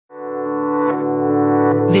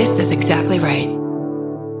This is exactly right.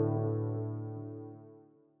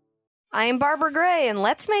 I am Barbara Gray, and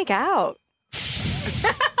let's make out.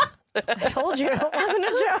 I told you it wasn't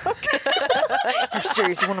a joke. You're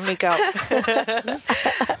serious? You want to make out?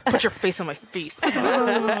 Put your face on my face.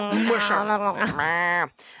 I'm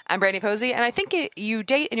Brandy Posey, and I think you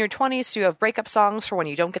date in your 20s to have breakup songs for when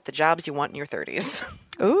you don't get the jobs you want in your 30s.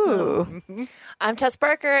 Ooh. I'm Tess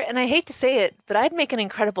Barker, and I hate to say it, but I'd make an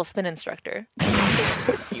incredible spin instructor.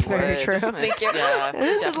 It's very true. Thank you. Yeah,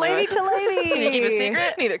 This is Lady to Lady. Can you keep a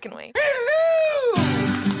secret? Neither can we.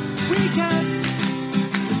 We got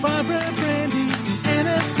Barbara, Brandy, and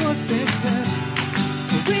of course Big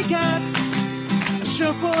Tess. We got a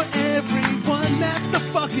show for everyone that's the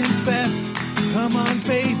fucking best. Come on,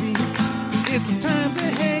 baby, it's time to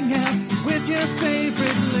hang out with your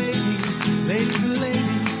favorite ladies. Ladies to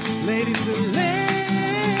ladies, ladies to ladies.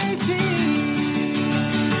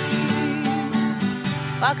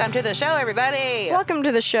 Welcome to the show, everybody. Welcome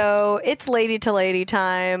to the show. It's Lady to Lady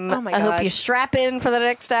time. Oh my I hope God. you strap in for the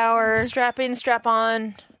next hour. Strap in, strap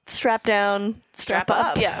on. Strap down. Strap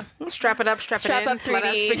up. Yeah. Strap it up, strap it in. Up 3D. Let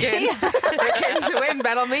us begin. We're came to win.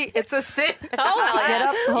 Battle me. It's a sin. Oh, hell Get yeah.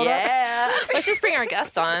 up. Hold up. Yeah. Let's just bring our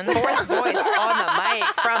guest on. Fourth voice on the mic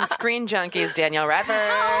from Screen Junkies, Danielle Radford.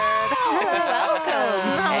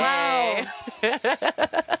 Welcome.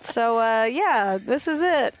 So, yeah, this is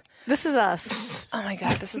it. This is us. Oh my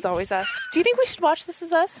God, this is always us. Do you think we should watch This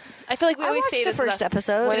Is Us? I feel like we I always watched say the This Is first Us.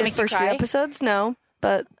 episode. Did it The make you first few cry? episodes, no.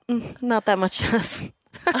 But not that much to us.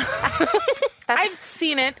 I've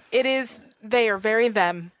seen it. It is, they are very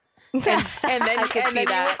them. And then, I could see you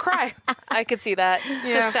that. will cry. I could see that.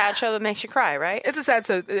 It's a sad show that makes you cry, right? It's a sad,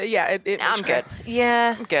 so yeah. I'm good.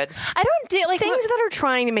 Yeah. I'm good. I don't do like Things that are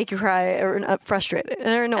trying to make you cry are frustrated and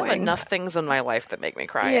are I have annoying. enough things in my life that make me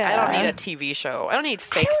cry. Yeah. I don't need a TV show. I don't need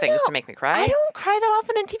fake don't things know. to make me cry. I don't cry that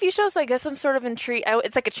often in TV shows, so I guess I'm sort of intrigued.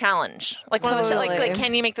 It's like a challenge. Like one of those, Totally. like,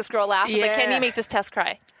 can you make this girl laugh? It's like, can Yeah. you make this Tess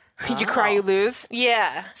cry? You cry, you lose.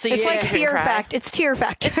 Yeah. So It's you like can fear cry. fact. It's tear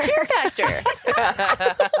factor. It's tear factor.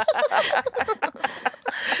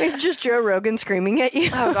 It's just Joe Rogan screaming at you.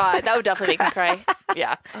 Oh God, that would definitely make me cry.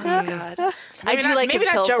 Yeah. Oh God. I Maybe do not, like maybe his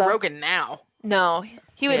not pills, Joe though. Rogan now. No,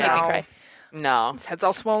 he would make me No. cry. No. His head's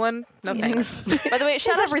all swollen. No thanks. By the way,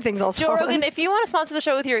 shout out Everything's all Joe swollen. Rogan. If you want to sponsor the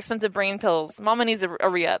show with your expensive brain pills, Mama needs a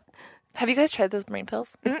re-up. Have you guys tried those brain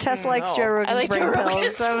pills? Tess likes Joe Rogan's I like brain Joe pills.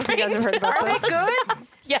 Rogan's I don't know if you guys have heard about Are they this. good?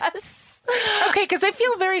 Yes. Okay, because they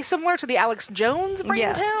feel very similar to the Alex Jones brain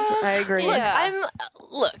Yes, pills. I agree.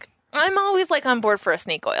 Look, I'm always like on board for a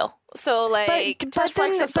snake oil. So like, But Tess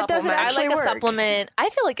likes a does it supplement. I actually like a work? supplement. I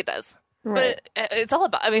feel like it does. Right. But it's all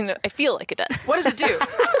about. I mean, I feel like it does. What does it do?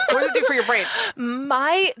 What does it do for your brain?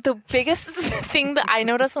 The biggest thing that I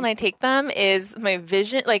notice when I take them is my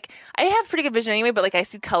vision. Like, I have pretty good vision anyway, but like I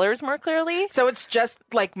see colors more clearly. So it's just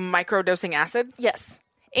like microdosing acid? Yes.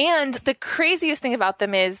 And the craziest thing about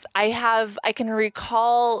them is I can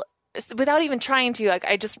recall without even trying to, like,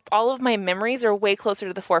 all of my memories are way closer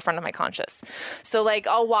to the forefront of my conscious. So like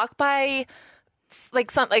I'll walk by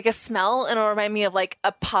like a smell and it'll remind me of like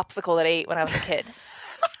a popsicle that I ate when I was a kid.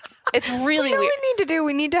 It's really You know weird. what we need to do?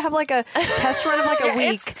 We need to have like a test run of like a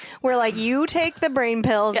week where like you take the brain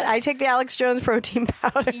pills, Yes. I take the Alex Jones protein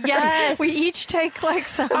powder. Yes. We each take like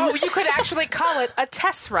some. Oh, you could actually call it a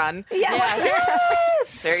test run. Yes.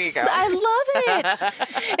 Yes. There you go. I love it.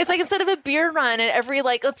 It's like instead of a beer run and every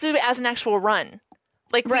like let's do it as an actual run.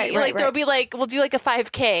 Like Right, like there'll be like we'll do like a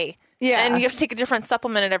 5K. Yeah. And you have to take a different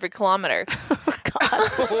supplement at every kilometer.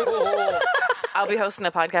 I'll be hosting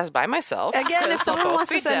the podcast by myself. Again, if because they'll someone both wants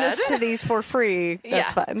to be send dead. us to these for free,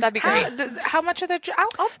 that's fine. That'd be great. How much are they?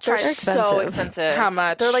 I'll try. They're it. So expensive. expensive. How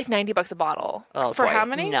much? They're like $90 a bottle. Oh, For boy. how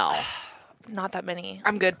many? No. Not that many.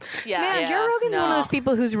 I'm good. Yeah. Man, Yeah, Joe Rogan's one no. of those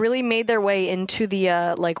people who's really made their way into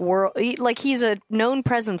the like world. Like he's a known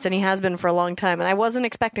presence, and he has been for a long time. And I wasn't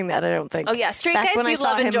expecting that. I don't think. Oh yeah, straight Back guys when I be saw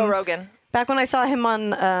loving him- Joe Rogan. Back when I saw him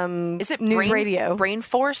on Is it news brain, radio. Brain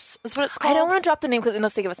Force is what it's I called? don't want to drop the name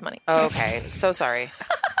unless they give us money. Okay, so sorry.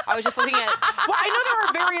 I was just looking at. Well, I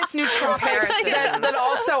know there are various nootropics that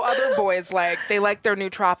also other boys like. They like their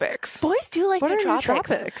nootropics. Boys do like What are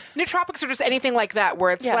nootropics. nootropics? Nootropics are just anything like that,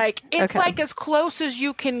 where it's Yeah. like it's Okay. like as close as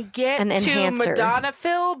you can get An to enhancer.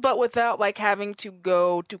 Modafinil, but without like having to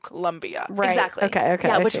go to Colombia. Right. Exactly. Okay.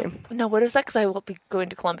 Yeah, I which, see. no, what is that? Because I will be going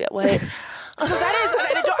to Colombia. What? So that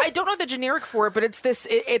is, and I don't know the generic for it, but it's this.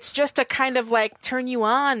 It's just a kind of like turn you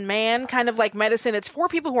on, man, kind of like medicine. It's for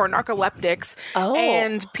people who are narcoleptics, Oh.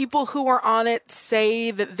 and people who are on it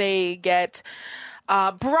say that they get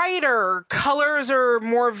brighter, colors are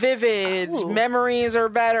more vivid, memories are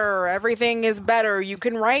better, everything is better. You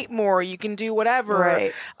can write more, you can do whatever.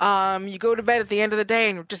 Right. You go to bed at the end of the day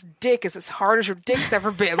and your just dick is as hard as your dick's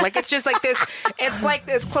ever been. Like, it's just like this, it's like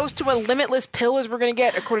as close to a limitless pill as we're going to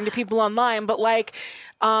get, according to people online. But like,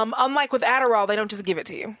 unlike with Adderall, they don't just give it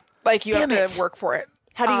to you. Like, you have to work for it.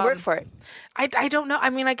 How do you work for it? I don't know. I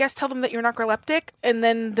mean, I guess tell them that you're narcoleptic, and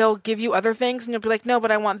then they'll give you other things, and you'll be like, no,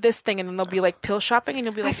 but I want this thing, and then they'll be like pill shopping, and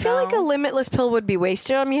you'll be like, I feel like a limitless pill would be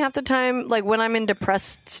wasted on me half the time, like when I'm in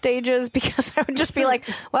depressed stages, because I would just be like,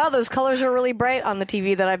 wow, those colors are really bright on the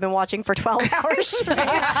TV that I've been watching for 12 hours.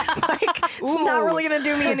 Like, it's not really going to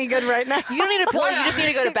do me any good right now. You don't need a pill. You just need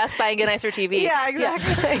to go to Best Buy and get nicer TV. Yeah,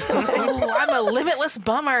 exactly. Ooh, I'm a limitless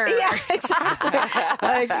bummer. Yeah, exactly.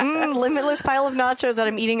 Like, limitless pile of nachos that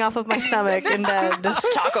I'm eating off of my stomach in bed.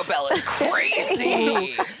 Taco Bell is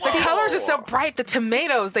crazy. The colors are so bright. The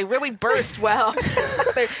tomatoes, they really burst well.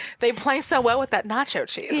 they play so well with that nacho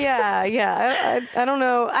cheese. Yeah. I don't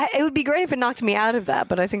know. It would be great if it knocked me out of that,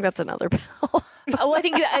 but I think that's another pill. Well, I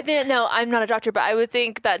think no, I'm not a doctor, but I would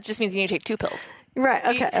think that just means you need to take 2 pills. Right.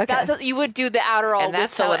 Okay. You would do the Adderall, And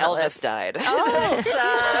that's with how the limitless. Elvis died. That's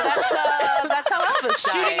how Elvis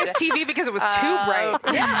died. Shooting his TV because it was too bright.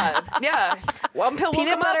 Yeah. One pill woke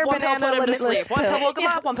Peanut him butter, up, one pill banana, put him to limitless sleep. One pill pill. woke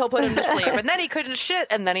him up, one pill put him to sleep. And then he couldn't shit,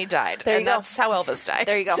 and then he died. There you and go. that's how Elvis died.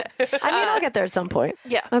 There you go. I mean, I'll get there at some point.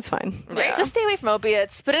 Yeah. That's fine. Right. Just stay away from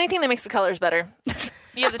opiates, but anything that makes the colors better.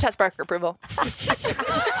 You have the Tess Barker approval.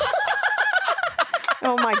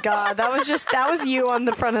 Oh my God. That was you on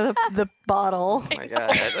the front of the bottle. Oh my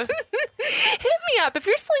God. Hit me up. If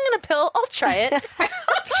you're slinging a pill, I'll try it.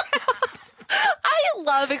 I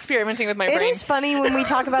love experimenting with my It brain. is funny when we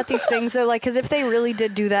talk about these things, though, like, because if they really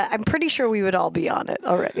did do that, I'm pretty sure we would all be on it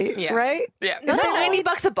already. Yeah. Right? Yeah. No, they're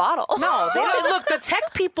 $90 a bottle. No, they don't. Look, the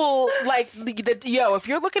tech people, like, if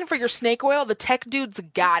you're looking for your snake oil, the tech dudes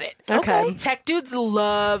got it. Okay. Tech dudes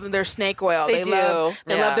love their snake oil. They do. Love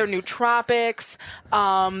Yeah. their nootropics.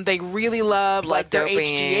 They really love, like, their doping.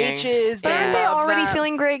 HGHs. But aren't they love already them.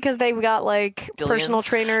 feeling great because they've got, like, personal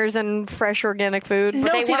trainers and fresh organic food?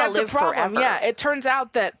 No, they see, wanna that's the live problem. forever. Yeah, it turns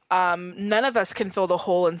out that none of us can fill the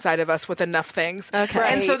hole inside of us with enough things. Okay.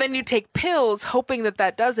 And so then you take pills hoping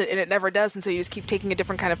that does it, and it never does, and so you just keep taking a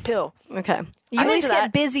different kind of pill. Okay. You I'm at least into get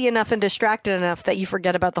that. busy enough and distracted enough that you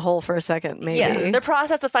forget about the hole for a second, maybe. Yeah, the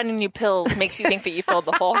process of finding new pills makes you think that you filled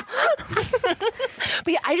the hole. But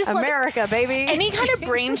yeah, I just love America, baby. any kind of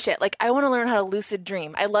brain shit. Like, I want to learn how to lucid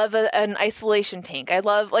dream. I love an isolation tank. I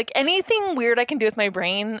love, like, anything weird I can do with my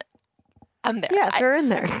brain. I'm there. Yeah, throw in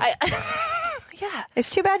there. Yeah. It's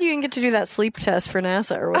too bad you didn't get to do that sleep test for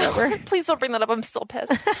NASA or whatever. Please don't bring that up. I'm still pissed.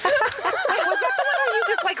 Wait, was that the one where you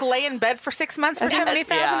just like lay in bed for 6 months for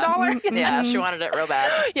 $70,000? Yeah, she wanted it real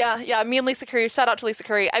bad. Yeah. Me and Lisa Curry. Shout out to Lisa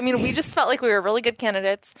Curry. I mean, we just felt like we were really good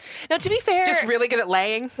candidates. Now, to be fair, Just really good at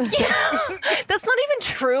laying. that's not even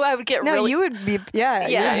true. I would get No, really. you would be, yeah, you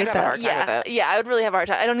would Yeah, hate you'd have a that. hard time with it. Yeah, I would really have a hard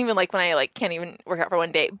time. I don't even like when I can't even work out for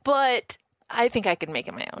one day. But I think I could make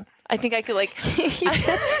it my own. I think I could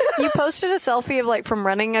You posted a selfie of like from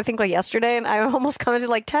running, I think like yesterday, and I almost commented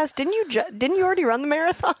like, Tess, didn't you already run the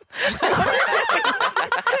marathon?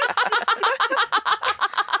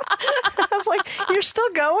 I was like, you're still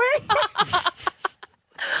going?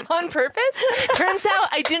 on purpose. Turns out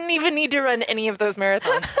I didn't even need to run any of those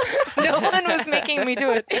marathons. No one was making me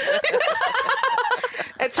do it.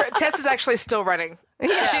 Tess is actually still running.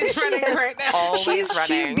 Yeah, She's running right now. Always She's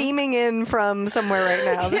running. beaming in from somewhere right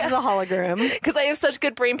now. This is a hologram. Because I have such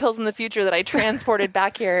good brain pills in the future that I transported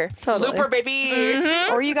back here. Totally. Looper, baby.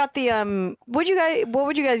 Or you got the what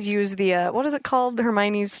would you guys use the what is it called?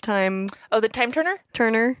 Hermione's time Oh, the time turner?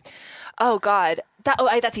 turner. Oh God.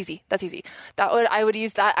 That's easy. I would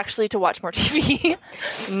use that actually to watch more TV.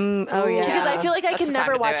 Oh yeah. Because I feel like I That's can the time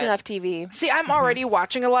never to do watch it. enough TV. See, I'm already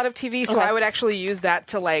watching a lot of TV, so Okay. I would actually use that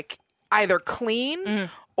to like either clean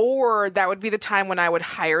or that would be the time when I would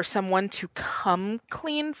hire someone to come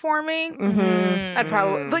clean for me. I'd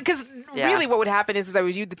probably, because really what would happen is I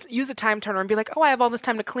would use the time turner and be like, oh, I have all this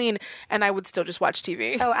time to clean, and I would still just watch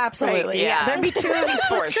TV. Oh, absolutely. Right, Yeah. yeah. There'd be two of you,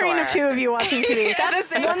 split For screen of sure. two of you watching TV.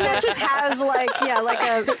 One that just has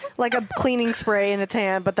like a cleaning spray in its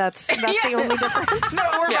hand, but that's the only difference. No,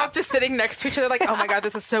 we're both just sitting next to each other like, oh my God,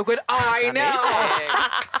 this is so good. I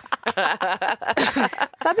know.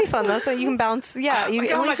 That'd be fun though. So you can bounce. Yeah, you Like,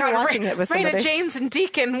 at oh my least you're God, watching it with Raina, somebody. James, and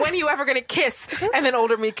Deacon, when are you ever going to kiss? And then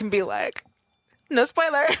older me can be like, no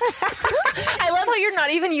spoilers. I love how you're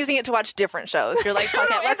not even using it to watch different shows. You're like, fuck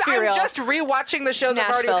it, let's be I'm real. just rewatching the shows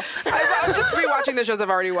Nashville. I'm just rewatching the shows I've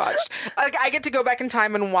already watched. Like I get to go back in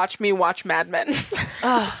time and watch Mad Men.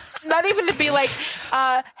 not even to be like,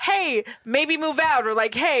 hey, maybe move out, or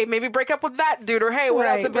like, hey, maybe break up with that dude, or hey, what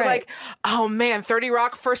else? It'd be like, oh man, 30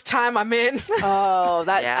 Rock, first time I'm in. Oh,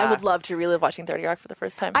 I would love to relive watching 30 Rock for the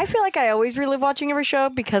first time. I feel like I always relive watching every show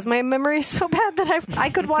because my memory is so bad that I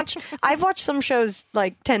could watch. I've watched some shows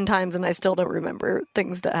like 10 times and I still don't remember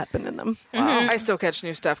things that happen in them. Wow. I still catch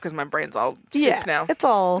new stuff because my brain's all soup now. It's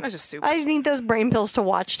all. It's just soup. I just need those brain pills to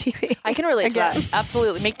watch TV. I can relate to that.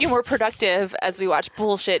 Absolutely. Make you more productive as we watch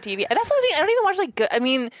bullshit TV. That's the thing. I don't even watch like good. I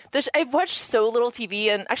mean, I've watched so little TV,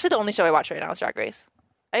 and actually the only show I watch right now is Drag Race.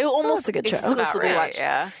 I almost a good show. exclusively watch.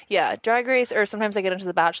 Yeah, Drag Race, or sometimes I get into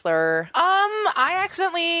The Bachelor.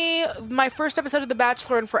 My first episode of The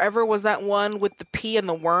Bachelor in forever was that one with the pea and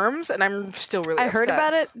the worms, and I'm still really I upset. heard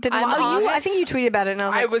about it. I think you tweeted about it, and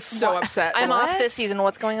I was so upset. I'm off this season.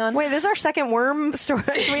 What's going on? Wait, this is our second worm story.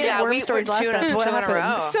 We had worm stories last time. What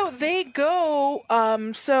happened? So they go,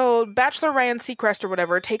 so Bachelor Ryan Seacrest or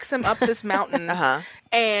whatever takes them up this mountain,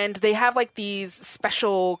 and they have like these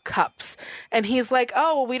special cups, and he's like,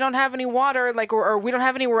 oh, well, we don't have any water, like, or we don't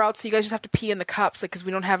have anywhere else, so you guys just have to pee in the cups, like, because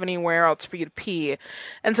we don't have anywhere else for you to pee.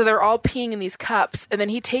 And so they're all peeing in these cups, and then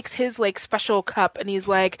he takes his like special cup, and he's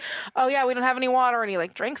like, oh yeah, we don't have any water, and he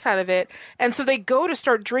like drinks out of it. And so they go to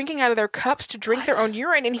start drinking out of their cups to drink their own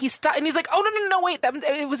urine, and he's like, oh no, wait,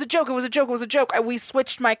 it was a joke, we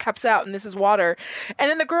switched my cups out, and this is water.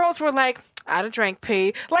 And then the girls were like, I don't drink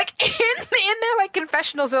pee. Like in their like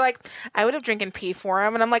confessionals, they're like, I would have drinking pee for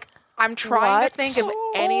him, and I'm like, I'm trying to think of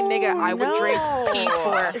any nigga I would drink pee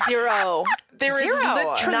for. Zero. There is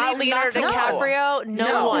literally not Leonardo DiCaprio.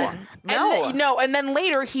 No one. No. And then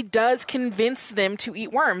later he does convince them to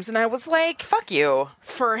eat worms, and I was like, fuck you.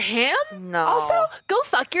 For him? No. Also, go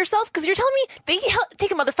fuck yourself, because you're telling me they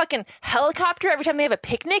take a motherfucking helicopter every time they have a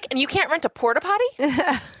picnic, and you can't rent a porta potty?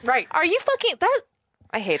 Right. Are you fucking that?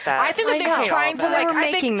 I hate that. I think that they were trying to like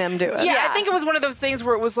making them do it. Yeah, I think it was one of those things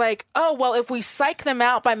where it was like, oh well, if we psych them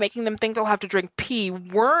out by making them think they'll have to drink pee,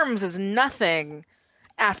 worms is nothing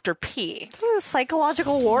after pee.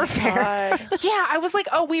 Psychological warfare. Yeah, I was like,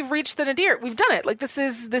 oh, we've reached the nadir. We've done it. Like this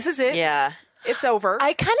is it. Yeah, it's over.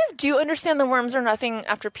 I kind of do understand the worms are nothing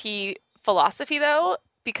after pee philosophy though,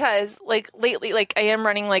 because like lately, like I am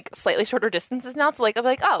running like slightly shorter distances now. So like I'm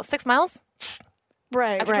like, oh, 6 miles.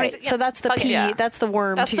 Right. So that's the pee. Yeah. That's the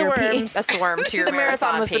worm That's to the your worm. pee. that's the worm to your The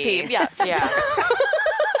marathon was the pee. Yeah.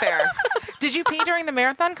 Fair. Did you pee during the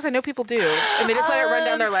marathon? Because I know people do, and they just let it run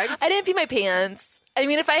down their leg. I didn't pee my pants. I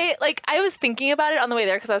mean, if I was thinking about it on the way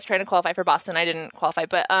there because I was trying to qualify for Boston. I didn't qualify,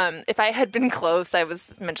 but if I had been close, I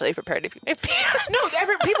was mentally prepared to pee my pants. No,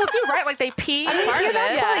 people do, right? Like they pee. Part of it.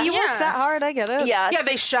 Yeah. You worked that hard. I get it. Yeah. Yeah,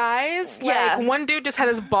 they shies. Yeah. Like one dude just had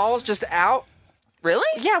his balls just out.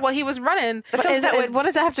 Really? Yeah, well, he was running. What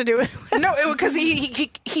does that have to do with? No, it because he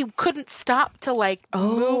couldn't stop to like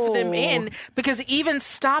move them in, because even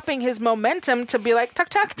stopping his momentum to be like tuck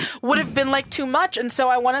tuck would have been like too much. And so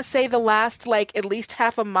I want to say the last like at least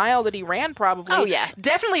half a mile that he ran, probably. Oh yeah,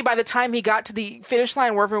 definitely by the time he got to the finish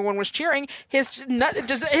line where everyone was cheering, his nuts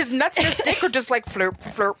and his dick were just like flirp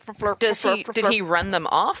flirp flirp. Did he run them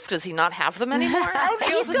off? Does he not have them anymore?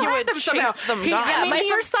 He still had them somehow. My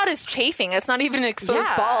first thought is chafing. It's not even exposed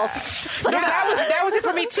balls. Yeah, that was it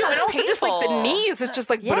for me too. And also just like the knees, it's just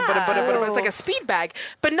like it's like a speed bag.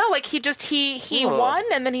 But no, like he won,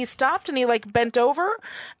 and then he stopped and he like bent over,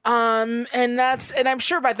 and I'm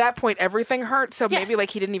sure by that point everything hurt. So maybe like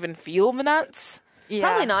he didn't even feel the nuts. Yeah.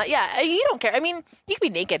 Probably not. Yeah, you don't care. I mean, you can be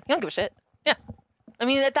naked. You don't give a shit. Yeah. I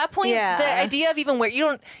mean, at that point, the idea of even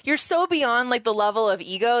you're so beyond like the level of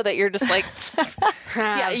ego that you're just like,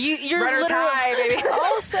 you're Runner's literally high, baby.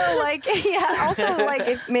 Also, like,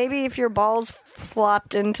 if your balls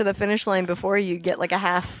flopped into the finish line before you get like a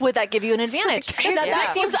half. Would that give you an advantage? That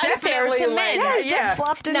seems unfair to men. Yeah,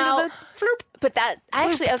 flopped into the floop. But I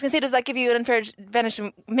was going to say, does that give you an unfair advantage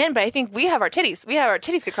to men? But I think we have our titties.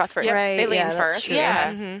 Get crossed first. Right, they lean first.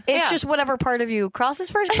 Yeah. Mm-hmm. It's just whatever part of you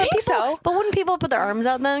crosses first. But But wouldn't people put their arms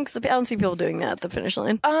out then? Because I don't see people doing that at the finish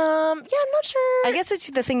line. Yeah, I'm not sure. I guess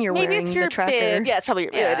it's the thing you're wearing, it's your the tracker. bib. Yeah, it's probably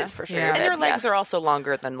your bib. It is for sure. And your legs are also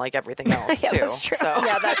longer than like everything else too. That's true. So.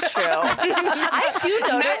 Yeah, that's true. I do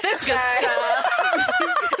notice. Not this guy.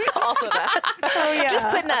 Also that. Oh yeah. Just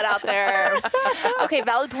putting that out there. Okay,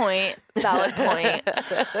 valid point.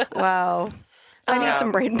 Wow. I need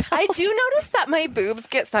some brain pills. I do notice that my boobs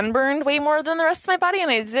get sunburned way more than the rest of my body,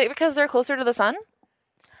 and is it because they're closer to the sun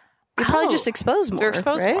You're probably just exposed more. They're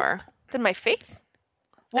exposed right? more. than my face?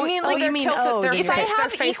 I mean, like they're tilted. They're If I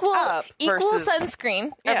have equal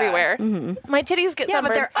sunscreen everywhere, my titties get sunburned.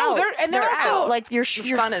 but they're out. They're also out. like your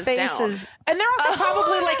sun is face down. And they're also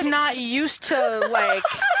probably like not used to like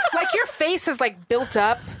your face is like built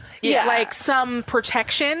up. Yeah. like some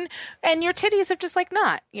protection, and your titties are just like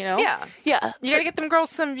not, you know? Yeah. Yeah. You gotta get them girls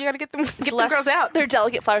some. You gotta get them girls out. They're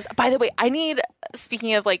delicate flowers. By the way,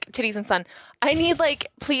 speaking of like titties and sun, I need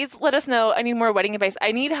please let us know. I need more wedding advice.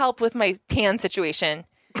 I need help with my tan situation.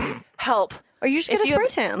 Help. Or you just get a spray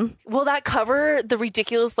tan. Will that cover the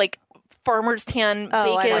ridiculous farmer's tan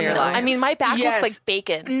bacon? I mean, my back looks like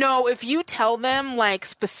bacon. No, if you tell them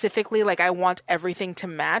specifically I want everything to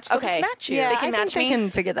match, they'll just match you. Yeah, They can I match think me? they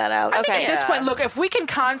can figure that out. I think at this point, look, if we can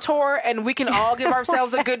contour and we can all give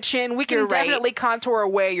ourselves a good chin, we can definitely contour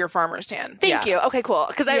away your farmer's tan. Thank you. Okay, cool.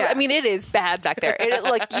 Because I mean, it is bad back there.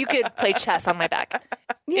 You could play chess on my back.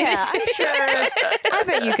 Yeah, I'm sure. I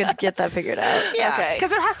bet you could get that figured out. Yeah, Okay.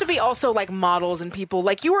 because there has to be also models and people.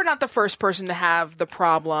 You are not the first person to have the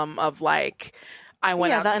problem of I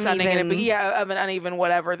went out sunning and of an uneven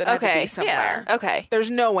whatever that had to be somewhere. Yeah. Okay.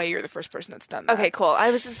 There's no way you're the first person that's done that. Okay, cool.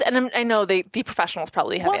 I was just, and I know the professionals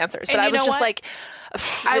probably have answers, but and I you was know just what?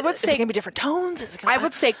 I would is say it gonna be different tones? Is it I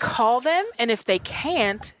would say call them, and if they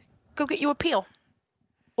can't, go get you a peel.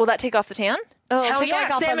 will that take off the tan? Oh, Hell take yeah,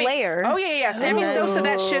 off Sammy. a layer. Oh yeah. Sammy Sosa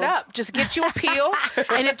that shit up. Just get you a peel,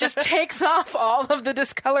 and it just takes off all of the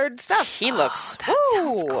discolored stuff. He looks.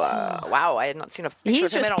 sounds cool. Wow, I had not seen a picture He's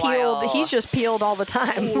of him just in a peeled. while. He's just peeled all the time.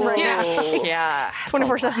 Right now. Yeah.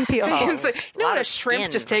 24/7 peel. It's you know lot when a of shrimp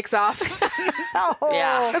skin. just takes off?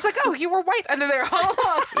 Yeah. It's oh, you were white under there all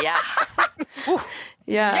along. Yeah.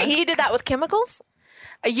 Yeah. He did that with chemicals?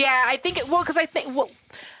 Yeah, I think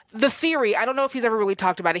the theory, I don't know if he's ever really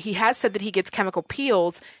talked about it. He has said that he gets chemical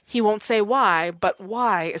peels. He won't say why, but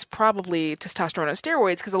why is probably testosterone and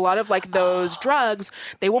steroids, because a lot of those drugs,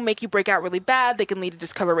 they will make you break out really bad. They can lead to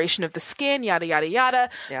discoloration of the skin, yada, yada, yada.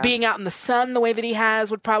 Yeah. Being out in the sun the way that he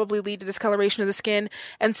has would probably lead to discoloration of the skin.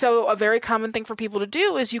 And so a very common thing for people to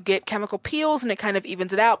do is you get chemical peels, and it kind of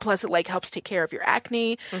evens it out. Plus it helps take care of your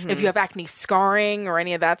acne. If you have acne scarring or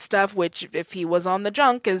any of that stuff, which if he was on the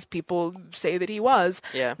junk, as people say that he was,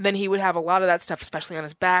 then he would have a lot of that stuff, especially on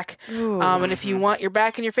his back. And if you want your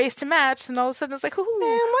back and your face to match, then all of a sudden it's ooh. Man,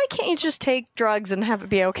 why can't you just take drugs and have it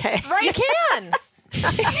be okay? Right. You can.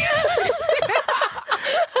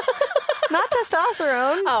 Not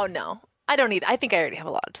testosterone. Oh, no. I don't need, I think I already have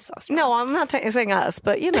a lot of testosterone. No, I'm not saying us,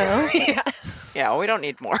 but Yeah, well, we don't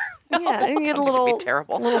need more. yeah, you get a It'd little. be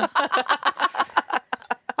terrible.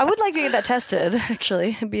 I would like to get that tested.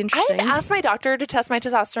 Actually, it'd be interesting. I've asked my doctor to test my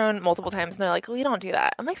testosterone multiple times, and they're like, we don't do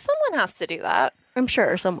that. I'm like, someone has to do that. I'm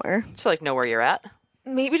sure somewhere. So know where you're at.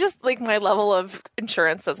 Maybe just my level of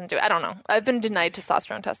insurance doesn't do it. I don't know. I've been denied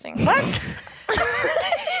testosterone testing. What?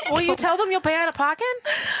 Will you tell them you'll pay out of pocket?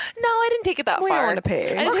 No, I didn't take it that We far. don't want to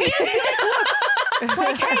pay. I didn't take it.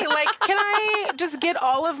 Hey, can I just get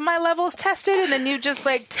all of my levels tested, and then you just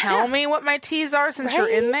tell me what my T's are since you're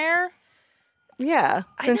in there? Yeah,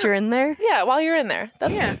 since you're in there. Yeah, while you're in there.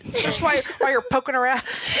 That's Just while you're poking around.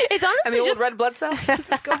 It's honestly And the old just red blood cells.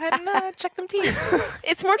 Just go ahead and check them T's.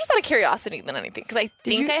 it's more just out of curiosity than anything, because I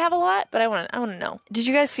think I have a lot, but I want to know. Did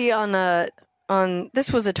you guys see on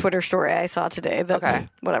this was a Twitter story I saw today. That,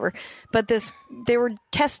 whatever. But they were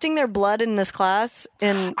testing their blood in this class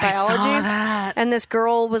in biology. I saw that. And this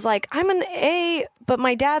girl was like, I'm an A, but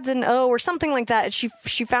my dad's an O, or something like that. And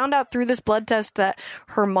she found out through this blood test that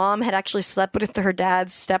her mom had actually slept with her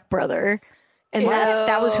dad's stepbrother. And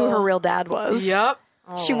that was who her real dad was. Yep.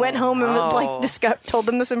 She went home and told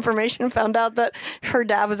them this information, found out that her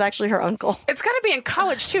dad was actually her uncle. It's got to be in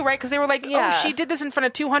college too, right? Because they were like, "Oh, she did this in front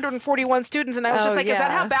of 241 students," and I was just like, "Is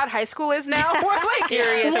that how bad high school is now?"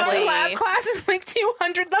 Seriously. one lab class is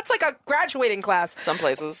 200. That's like a graduating class. Some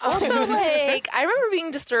places. Also, I remember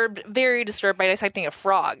being very disturbed by dissecting a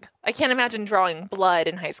frog. I can't imagine drawing blood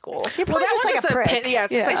in high school. You're probably that just was like a just a prick. pin- yeah,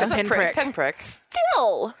 it's just a pinprick.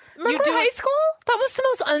 Still, remember do- high school? That was the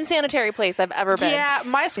most unsanitary place I've ever been. Yeah,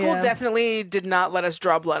 my school Yeah. definitely did not let us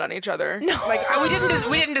draw blood on each other. No, we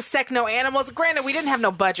didn't dissect no animals. Granted, we didn't have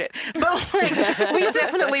no budget, but we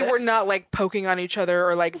definitely were not poking on each other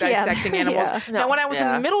or dissecting animals. Yeah. Now, when I was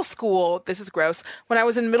in middle school, this is gross. When I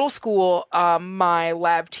was in middle school, my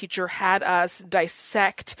lab teacher had us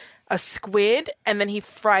dissect a squid, and then he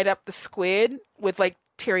fried up the squid with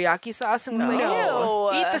teriyaki sauce and was like, Ew.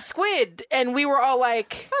 "Eat the squid," and we were all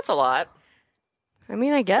like. That's a lot. I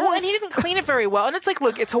mean, I guess. Well, and he didn't clean it very well. And it's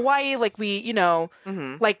look, it's Hawaii.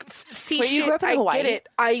 See Wait, you shit. grew up in I Hawaii? get it.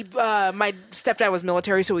 My stepdad was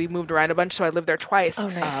military, so we moved around a bunch. So I lived there twice. Oh,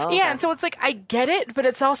 nice. Yeah, and so it's I get it, but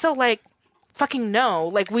it's also fucking know.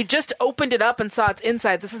 Like, we just opened it up and saw its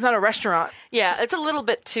insides. This is not a restaurant. Yeah, it's a little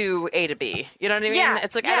bit too A to B. You know what I mean? Yeah,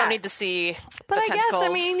 It's like, yeah. I don't need to see But the I guess, tentacles. I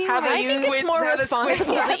mean, you How know, they I think use it's more how the squid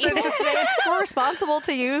responsible to sausage eat is made. more responsible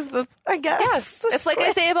to use the, I guess. Yes, the it's like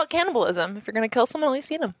I squid. say about cannibalism. If you're going to kill someone, at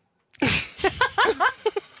least eat them.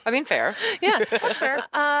 I mean, fair. Yeah. That's fair.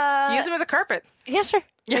 Use them as a carpet. Yeah, sure.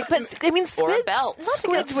 Like, but I mean, squids, belt. not to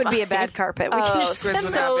Squids get would be a bad carpet. We can Oh, just squids send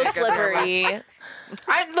would them. not so be a good slippery.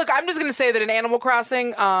 I'm just gonna say that in Animal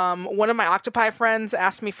Crossing, one of my octopi friends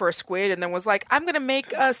asked me for a squid, and then was like, "I'm gonna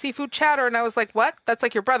make a seafood chowder," and I was like, "What? That's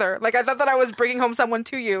like your brother." Like, I thought that I was bringing home someone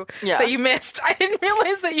to you that you missed. I didn't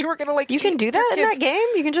realize that you were gonna like. You can eat do your that in kids. that game?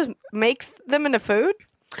 You can just make them into food?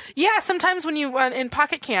 Yeah, sometimes when you in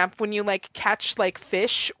Pocket Camp, when you like catch like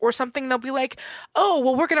fish or something, they'll be like, "Oh,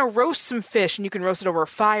 well, we're gonna roast some fish," and you can roast it over a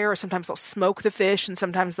fire. Or sometimes they'll smoke the fish, and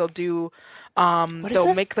sometimes they'll do. They'll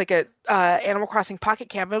this? make like a Animal Crossing Pocket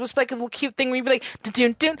Camp. It'll just be like a little cute thing where you be like,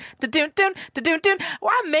 "Da-doon, doon, da-doon, doon, da-doon, doon.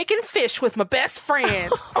 Well, I'm making fish with my best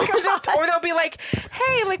friend," or they'll be like,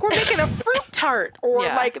 "Hey, like we're making a fruit tart," or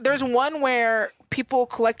Yeah. like there's one where people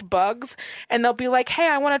collect bugs and they'll be like, "Hey,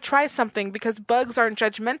 I want to try something," because bugs aren't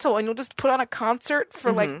judgmental, and you'll just put on a concert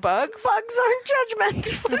for like bugs. Bugs aren't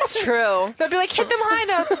judgmental. It's true. They'll be like, "Hit them high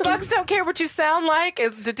notes. Bugs don't care what you sound like."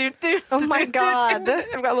 It's do-do-do, Oh my do-do-do. God.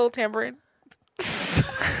 I've got a little tambourine.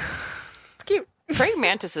 It's cute. Praying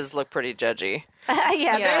mantises look pretty judgy.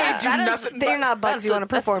 Yeah, Yeah. Do That is- nothing. they're not bugs you want to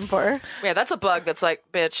perform for. Yeah, that's a bug that's like,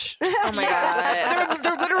 bitch. Oh my god.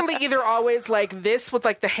 They're literally either always like this with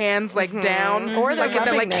like the hands like down, Or they're like and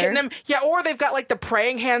then like rubbing hitting there. them. Yeah, or they've got like the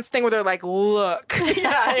praying hands thing where they're like, "Look,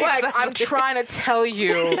 like I'm trying to tell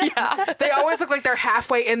you." Yeah, they always look like they're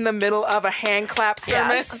halfway in the middle of a hand clap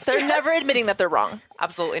sermon. Yes. They're never admitting that they're wrong.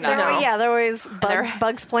 Absolutely They're, not. Yeah, they're always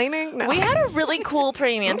bugs planning. No. We had a really cool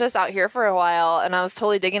praying mantis out here for a while, and I was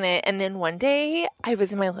totally digging it. And then one day, I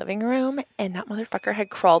was in my living room, and that motherfucker had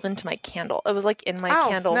crawled into my candle. It was like in my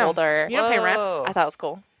candle no. holder. You don't pay rent. Whoa. I thought it was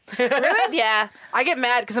cool. Really? Yeah, I get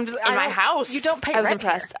mad because I'm just in my house. You don't pay. I was rent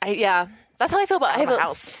impressed. Yeah, that's how I feel about. I have my a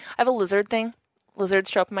house. I have a lizard thing. Lizards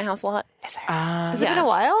show up in my house a lot. Has it been a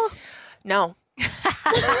while? No.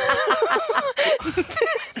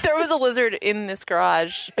 There was a lizard in this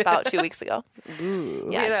garage about 2 weeks ago.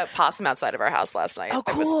 We had a possum outside of our house last night. Oh,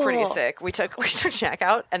 It was pretty cool. sick. We took Jack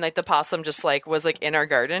out, and like the possum just like was like in our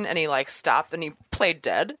garden, and he like stopped and he played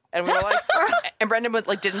dead, and we were like, and Brendan was,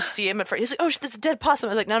 like didn't see him at first. He's like, "Oh, shit, that's a dead possum."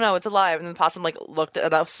 I was like, "No, it's alive." And then the possum like looked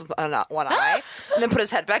at us on one eye, and then put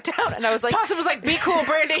his head back down, and I was like, Possum was like, "Be cool,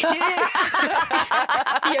 Brandy." You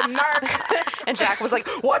narc. and Jack was like,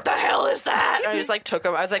 "What the hell is that?" And I just like took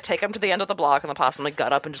him. I was like, "Take him to the end of the block," and the possum like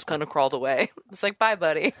got up and just kind of crawled away. It's like, "Bye,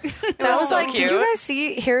 buddy." That was so like, did you cute. guys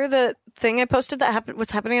hear the thing I posted that happened?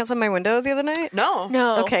 What's happening outside my window the other night? No,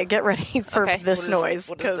 No. Okay, get ready for Okay. this What is- noise.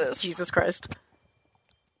 what is 'Cause this? Jesus Christ.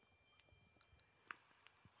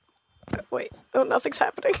 Wait. Oh, nothing's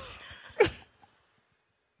happening.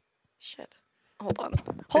 Shit. Hold on.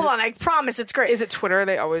 Hold on. I promise it's great. Is it Twitter?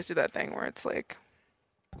 They always do that thing where it's like,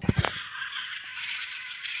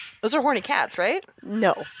 those are horny cats, right?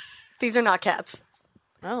 No. These are not cats.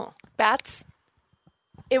 Oh, Bats.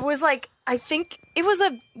 It was like, we think it was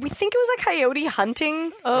a coyote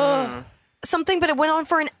hunting something, but it went on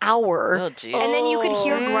for an hour. oh, geez. And then you could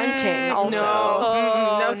hear grunting also.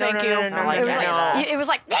 no, thank you. no. It was like, it was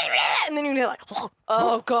like, and then you'd hear like,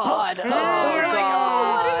 Oh God. Oh you're like,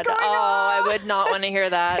 oh, what is going on? Oh, I would not want to hear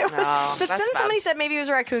that. It was- No, but that's then bad. somebody said maybe it was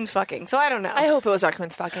raccoons fucking, so I don't know. I hope it was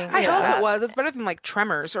raccoons fucking. I Yeah. hope it was. It's better than like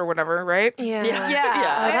Tremors or whatever, right? Yeah. Yeah.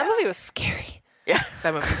 That movie was scary.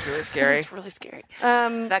 That movie's really It scary. was really scary.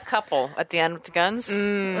 That couple at the end with the guns.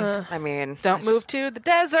 I mean, Don't move to the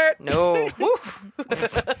desert. No. Woo.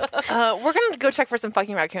 We're gonna go check for some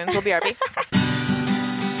fucking raccoons. We'll be RB.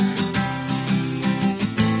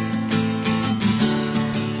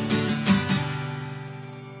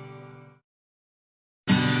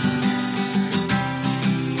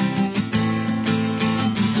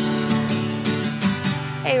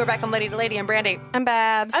 Hey, we're back on Lady to Lady. I'm Brandy. I'm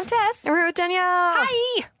Babs. I'm Tess. And we're here with Danielle.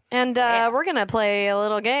 Hi. And we're going to play a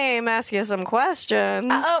little game, ask you some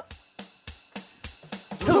questions.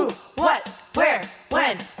 Who, what, where,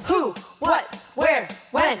 when? Who, what, where,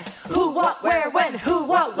 when? Who, what, where, when? Who,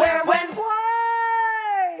 what, where, when?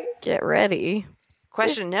 Play! Get ready.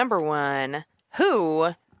 Question number 1.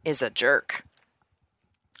 Who is a jerk?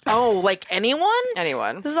 Oh, like anyone?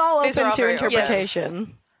 Anyone? This is all These are open all to very open.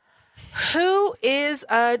 interpretation. Who is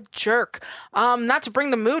a jerk? Not to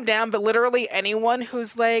bring the mood down, but literally anyone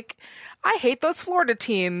who's like, I hate those Florida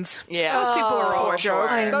teens. Yeah. Those people are all for sure.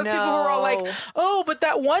 jokes. Those people who are all like, oh, but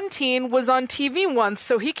that one teen was on TV once,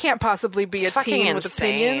 so he can't possibly be It's a teen fucking with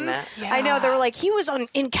insane. opinions. I know. They were like, he was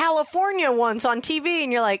in California once on TV,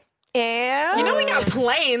 and you're like, and You know we got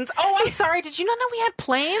planes. Oh, I'm sorry. Did you not know we had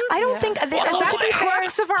planes? I don't think. Is that the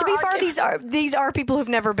crux of our to be fair, argument? these are people who've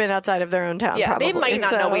never been outside of their own town. Yeah, probably. they might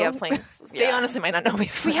not know we So- have planes. They honestly might not know we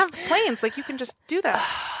have planes. We have planes. Like, you can just do that.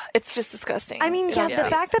 It's just disgusting. I mean, yeah, the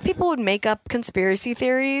fact that people would make up conspiracy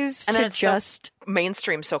theories And to then it's just.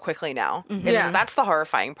 mainstream so quickly now. Yeah. That's the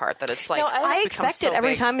horrifying part. That it's like No, I becomes expect so it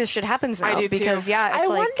every big. time this shit happens now. I do, too. because it's I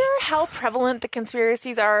like, wonder how prevalent the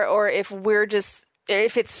conspiracies are, or if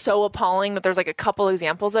it's so appalling that there's like a couple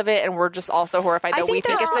examples of it, and we're just also horrified that we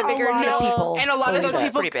think there it's a are bigger lot of deal. people. And a lot of Believe those that.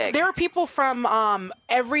 people, Pretty big. there are people from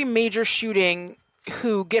every major shooting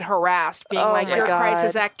who get harassed, being like, my "You're a God.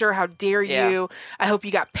 crisis actor. How dare Yeah. you? I hope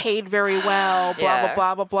you got paid very well." Blah Yeah. blah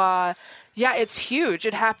blah blah blah. Yeah, it's huge.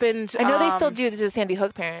 It happened. I know they still do this to the Sandy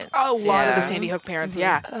Hook parents. A lot of the Yeah. Sandy Hook parents.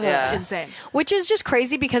 Yeah, Yeah. it's insane. Which is just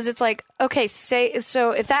crazy because it's like, okay,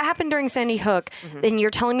 so if that happened during Sandy Hook, then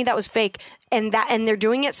you're telling me that was fake, and they're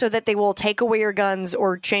doing it so that they will take away your guns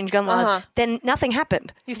or change gun laws, then nothing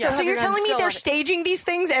happened. still So have you're your guns telling me still they're on- staging these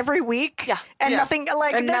things every week, Yeah. and Yeah. nothing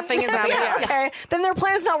like And then- nothing is happening. Yeah, Yeah. okay, then their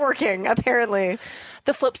plan's not working apparently.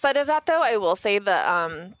 The flip side of that, though, I will say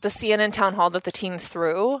the CNN town hall that the teens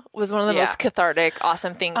threw was one of the Yeah. most cathartic,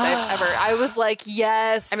 awesome things I've ever. I was like,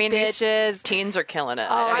 yes, I mean, these bitches. teens are killing it.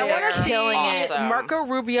 I They're want to see killing it. Marco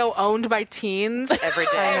Rubio owned by teens every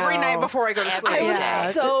day. every night before I go to sleep. I was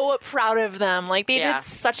Yeah. so proud of them. Like they Yeah. did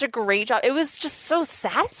such a great job. It was just so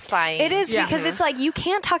satisfying. It is Yeah. because it's like you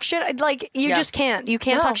can't talk shit. Like you Yeah. just can't. You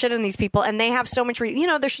can't No. talk shit on these people, and they have so much. They're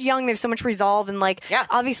young. They have so much resolve, and like Yeah.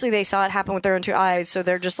 obviously they saw it happen with their own two eyes. So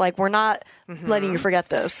they're just like, we're not letting you forget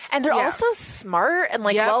this. And they're Yeah. also smart and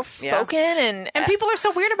like Yep. well spoken and And people are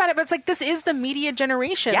so weird about it, but it's like this is the media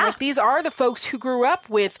generation. Yeah. Like these are the folks who grew up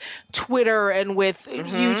with Twitter and with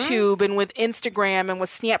YouTube and with Instagram and with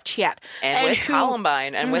Snapchat and with who-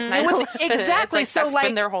 Columbine and with 9/11. exactly. It's like, So, that's been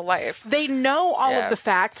like, their whole life. They know all Yeah. of the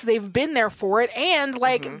facts. They've been there for it, and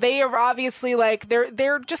like they are obviously like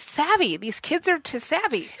they're just savvy. These kids are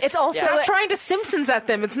savvy. it's also Stop trying to Simpsons at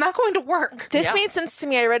them. It's not going to work. this Yeah. made sense to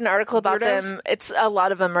me. I read an article about Weirdos. them. It's a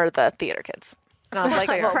lot of them are the theater kids. And I was like,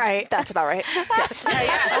 they are. well, Right. that's about right.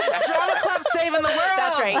 Drama club saving the world.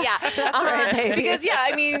 That's right. Yeah. That's right, baby. Because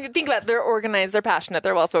I mean, think about it. They're organized, they're passionate,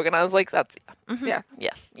 they're well spoken. I was like, that's Yeah. yeah.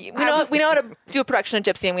 We know how to do a production of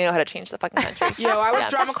Gypsy, and we know how to change the fucking country. Yo, I was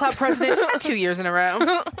drama club president 2 years in a row.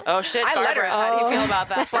 Oh shit, I Barbara, let her. how do you feel about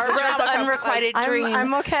that? Barbara's unrequited dream.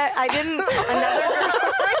 I'm okay. I didn't. Another girl.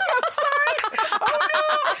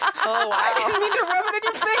 Oh wow. I didn't mean to rub it in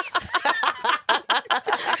your face.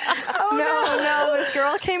 No, this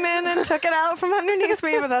girl came in and took it out from underneath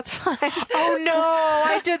me, but that's fine. Oh no,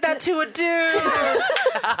 I did that to a dude.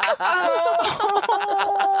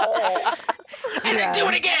 And then do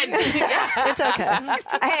it again. It's okay.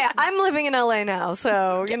 Hey, I'm living in LA now,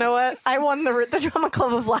 so you know what? I won the drama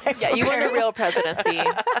club of life. Yeah, you won the real presidency.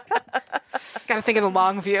 Gotta think of the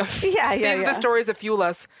long view. Yeah, These are the stories that fuel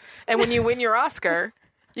us. And when you win your Oscar,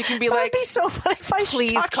 you can be That would like, be so funny if I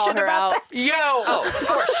Please talk call shit her about out. that. yo. Oh,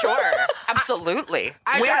 for sure. Absolutely.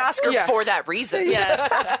 I Win an got- Oscar yeah. for that reason. Yes.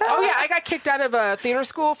 Oh yeah, I got kicked out of a theater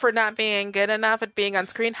school for not being good enough at being on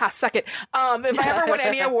screen. Ha, suck it. If I ever win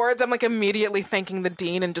any awards, I'm like immediately thanking the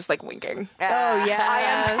dean and just like winking. Oh yeah, I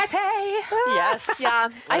am petty. Yes. Yeah,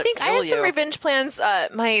 I it think I fuel have some you. revenge plans.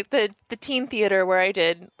 The teen theater where I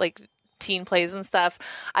did like teen plays and stuff.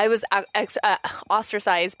 I was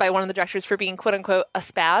ostracized by one of the directors for being quote unquote a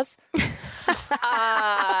spaz.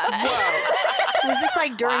 Was this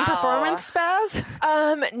like during performance spaz?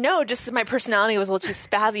 No, just my personality was a little too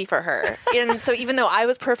spazzy for her. And so even though I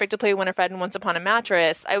was perfect to play Winifred in Once Upon a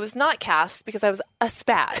Mattress, I was not cast because I was a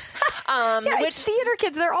spaz. Yeah, which it's theater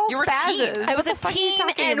kids. They're all You were a teen. spazzes. I was a What the fuck are you teen,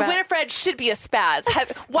 talking and about? Winifred should be a spaz.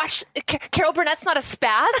 Watch, Carol Burnett's not a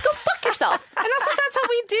spaz. Go fuck yourself. And also, that's what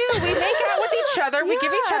we do. We make out with each other. We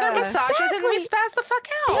give each other Yeah, massages and we spaz the fuck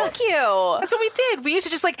out. Thank you. That's what we did. We used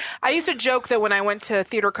to just like, I used to joke that when I went to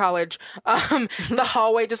theater college, the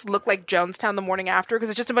hallway just looked like Jonestown the morning after because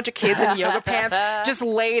it's just a bunch of kids in yoga pants just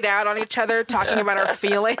laid out on each other talking about our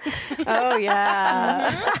feelings. Oh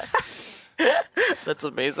yeah, That's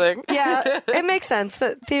amazing. yeah. It makes sense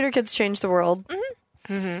that theater kids change the world.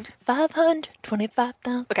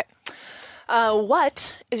 525,000. Okay.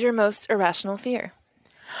 What is your most irrational fear?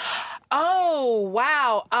 Oh,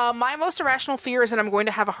 wow. My most irrational fear is that I'm going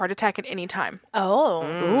to have a heart attack at any time. Oh.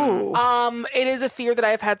 It is a fear that I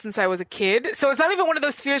have had since I was a kid. So it's not even one of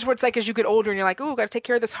those fears where it's like as you get older and you're like, "Ooh, got to take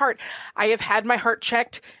care of this heart." I have had my heart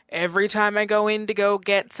checked every time I go in to go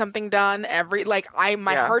get something done.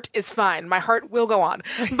 My heart is fine. My heart will go on.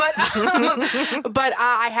 But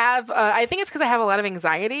I have I think it's because I have a lot of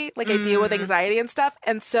anxiety. Like I deal with anxiety and stuff.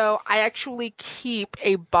 And so I actually keep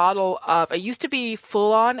a bottle of, I used to be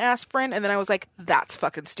full on aspirin, and then I was like, that's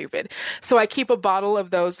fucking stupid. So I keep a bottle of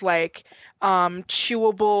those like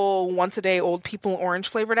chewable once a day old people orange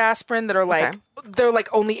flavored aspirin that are like they're like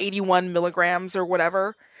only 81 milligrams or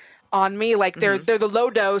whatever on me. Like they're the low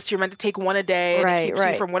dose. You're meant to take one a day, and it keeps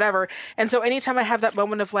you from whatever. And so anytime I have that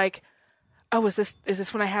moment of like, oh, is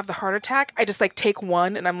this when I have the heart attack? I just like take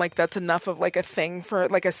one, and I'm like, that's enough of like a thing for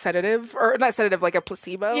like a sedative, or not sedative, like a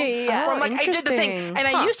placebo. Yeah. Where I'm like, I did the thing, and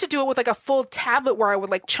I used to do it with like a full tablet where I would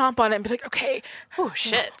like chomp on it and be like, okay, Oh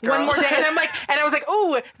shit, girl. one more day, and I'm like, and I was like,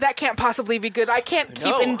 oh, that can't possibly be good. I can't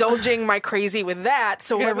keep indulging my crazy with that.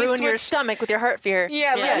 So You're let gonna me ruin your switch. stomach with your heart fear.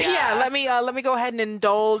 Let me go ahead and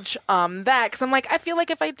indulge that, because I'm like, I feel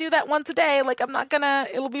like if I do that once a day, like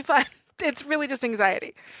it'll be fine. It's really just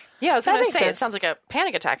anxiety. Yeah, I was going to makes say, it sense. sounds like a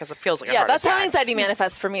panic attack as it feels like a Yeah, heart that's attack. how anxiety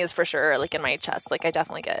manifests for me, is for sure, like in my chest. Like I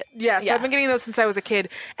definitely get. Yeah, so I've been getting those since I was a kid,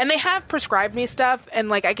 and they have prescribed me stuff, and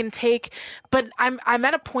like I can take, but I'm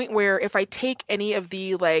at a point where if I take any of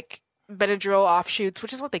the like Benadryl offshoots,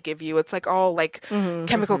 which is what they give you, it's like all like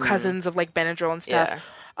chemical cousins of like Benadryl and stuff. Yeah.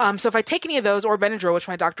 So if I take any of those or Benadryl, which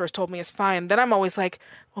my doctor has told me is fine, then I'm always like,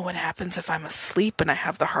 well, what happens if I'm asleep and I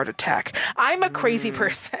have the heart attack? I'm a crazy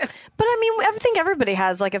person. But I mean, I think everybody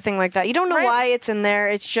has like a thing like that. You don't know Right. why it's in there.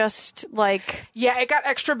 It's just like, Yeah, it got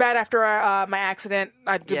extra bad after my accident.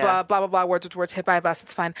 Blah, blah, blah, words with words, hit by a bus.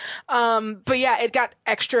 It's fine. But yeah, it got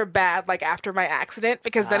extra bad like after my accident,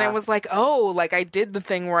 because then I was like, oh, like I did the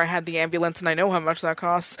thing where I had the ambulance and I know how much that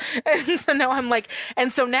costs. And so now I'm like,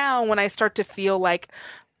 and so now when I start to feel like,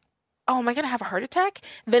 oh, am I going to have a heart attack?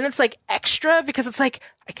 Then it's like extra, because it's like,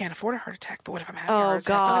 I can't afford a heart attack, but what if I'm having a heart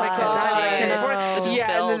attack? But then I can't die, but I can't afford it. Jeez. Yeah,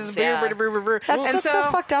 and then Bills, it's that's and what's so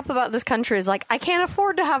fucked up about this country is like, I can't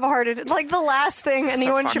afford to have a heart attack. Like the last thing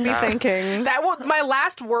anyone should be fucked up. thinking. that will, my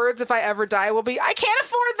last words if I ever die will be, I can't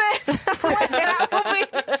afford this. Like, that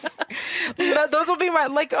will be, those will be my,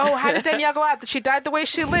 like, oh, how did Danielle go out? She died the way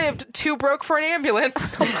she lived, too broke for an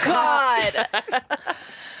ambulance. God.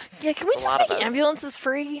 Yeah, can we just lot of make us. ambulances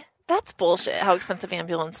free? That's bullshit. How expensive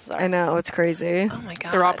ambulances are. I know, it's crazy. Oh my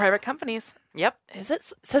god. They're all private companies. Yep. Is it?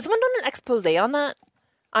 Has someone done an expose on that?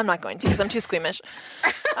 I'm not going to, because I'm too squeamish.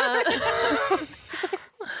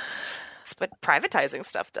 It's what privatizing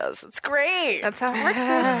stuff does. It's great. That's how it works.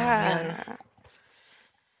 Man.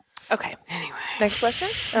 Okay. Anyway. Next question.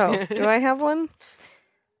 Oh, do I have one?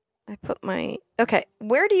 I put my... Okay,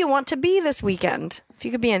 where do you want to be this weekend? If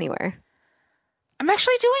you could be anywhere. I'm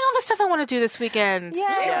actually doing all the stuff I want to do this weekend. Yay.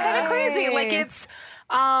 It's kind of crazy. Like it's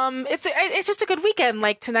just a good weekend.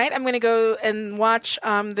 Like tonight, I'm going to go and watch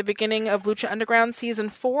the beginning of Lucha Underground season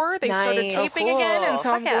 4. They've started Nice. taping Oh, cool. again, and so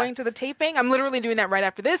Fuck I'm yeah. going to the taping. I'm literally doing that right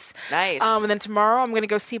after this. Nice. And then tomorrow, I'm going to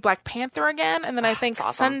go see Black Panther again, and then I think that's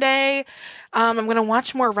awesome. Sunday, I'm going to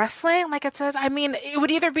watch more wrestling. Like I said, I mean, it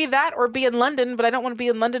would either be that or be in London, but I don't want to be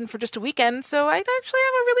in London for just a weekend. So I actually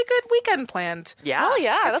have a really good weekend planned. Yeah. Oh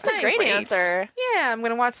yeah, that's a great nice. answer. Yeah, I'm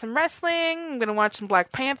gonna watch some wrestling. I'm gonna watch some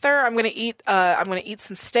Black Panther. I'm gonna eat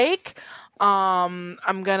some steak. I'm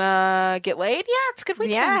gonna get laid. Yeah, it's a good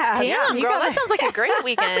weekend. Yeah. Damn, you girl, gotta- that sounds like a great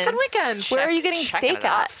weekend. It's a good weekend. Where are you getting Checking steak it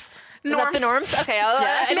at? off. Is that the norms? Okay,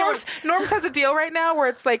 Norms has a deal right now where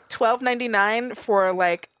it's like $12.99 for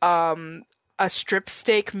like a strip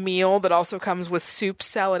steak meal that also comes with soup,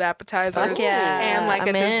 salad, appetizers, Fuck yeah. and like I'm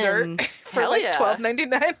a dessert in. for Hell like yeah.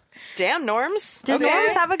 $12.99. Damn, Norms. Does Okay.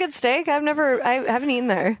 Norm's have a good steak? I haven't eaten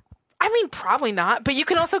there. I mean, probably not, but you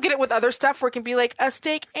can also get it with other stuff where it can be like a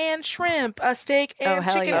steak and shrimp, a steak and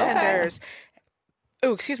hell chicken yeah. tenders.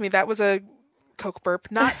 Oh, excuse me, that was a Coke burp,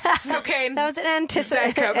 not cocaine. That was an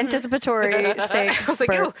Diet Coke. anticipatory steak. I was like,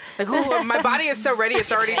 burp. ooh, my body is so ready;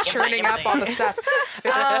 it's already churning up all the stuff.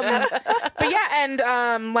 But yeah,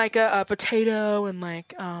 and like a potato and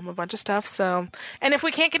like a bunch of stuff. So, and if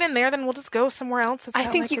we can't get in there, then we'll just go somewhere else. It's I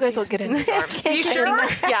got, think like, you a guys will decent- get in the norms. You sure?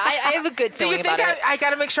 Yeah, I have a good Do you feeling think about it. I got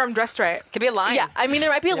to make sure I'm dressed right? Could be a line. Yeah, I mean there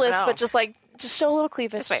might be a never list, know. but just show a little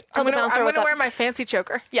cleavage. Just wait. Tell I'm the gonna bouncer what's up. wear my fancy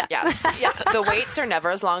choker. Yeah. Yes. Yeah. The weights are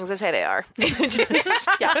never as long as they say they are.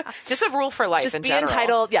 Yeah. Just a rule for life Just in be general.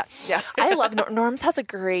 entitled. Yeah. Yeah. I love Norm's has a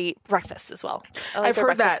great breakfast as well. I like I've their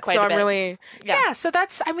heard breakfast that, quite so a I'm bit. really Yeah. So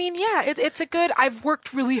that's. I mean, yeah, it's a good. I've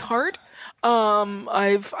worked really hard.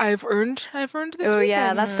 I've earned this Oh weekend.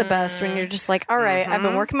 yeah, that's the best when you're just like, all right, I've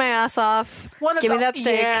been working my ass off. Well, that's Give me that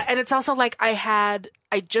steak. Yeah, and it's also like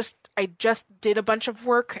I just did a bunch of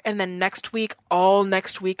work, and then all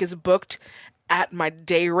next week is booked at my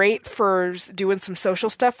day rate for doing some social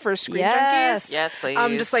stuff for Screen Yes. Junkies. Yes, please.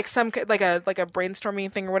 Just like like a brainstorming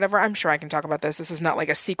thing or whatever. I'm sure I can talk about this. This is not like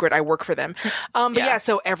a secret. I work for them. But yeah,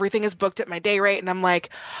 so everything is booked at my day rate, and I'm like,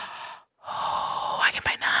 oh, I can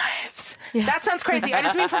buy knives. Yeah. That sounds crazy. I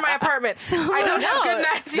just mean for my apartment. I don't have good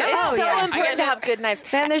knives yet. It's so yeah. important to have good knives.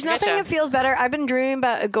 Man, there's nothing Getcha. that feels better. I've been dreaming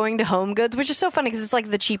about going to Home Goods, which is so funny because it's like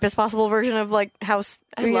the cheapest possible version of like house.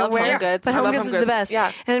 I love Home Goods. But I Home love Goods Home is the Goods. best.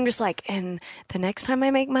 Yeah. And I'm just like, and the next time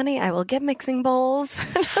I make money, I will get mixing bowls.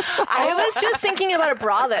 Just like- I was just thinking about a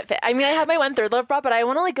bra that fit. I mean, I have my 1/3 love bra, but I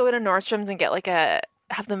want to like go to Nordstrom's and get like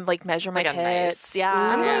have them like measure my Like a tits. nice- Yeah.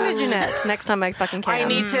 I'm going to Jeanette's next time I fucking can. I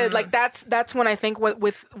need to like that's when I think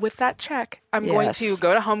with that check I'm going Yes. to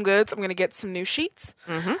go to Home Goods. I'm going to get some new sheets.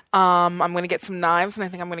 I'm going to get some knives, and I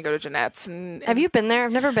think I'm going to go to Jeanette's. And Have you been there?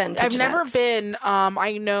 I've never been. To I've never Jeanette's. been.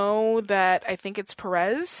 I know that I think it's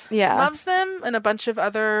Perez. Yeah. loves them, and a bunch of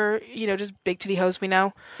other just big titty hoes we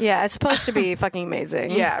know. Yeah, it's supposed to be fucking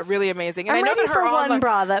amazing. Yeah, really amazing. And I'm I know ready that for her one online,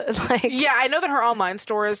 bra that like. Yeah, I know that her online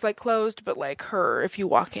store is like closed, but like if you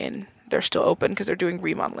walk in, they're still open because they're doing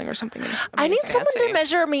remodeling or something. I need someone to Fancy.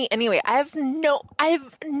 measure me anyway. I have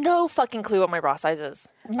no fucking clue what my bra size is.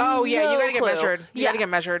 Oh yeah, you No gotta get clue. measured. You Yeah. gotta get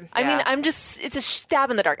measured. I mean, it's a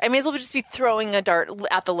stab in the dark. I may as well just be throwing a dart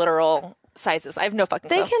at the literal sizes. I have no fucking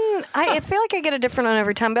clue. They can. I feel like I get a different one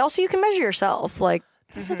every time, but also you can measure yourself. Like,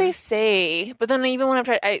 That's what they say. But then even when I've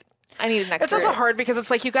tried, I need an expert. It's also hard because it's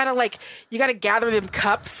like you gotta gather them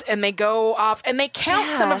cups and they go off and they count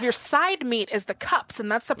Yeah. some of your side meat as the cups, and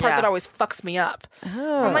that's the part Yeah. that always fucks me up.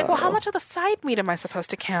 I'm like, well, how much of the side meat am I supposed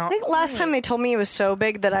to count? I think last time they told me it was so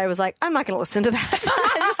big that I was like, I'm not going to listen to that.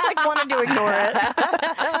 I just like wanted to ignore it.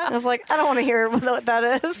 I was like, I don't want to hear what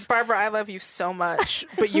that is. Barbara, I love you so much,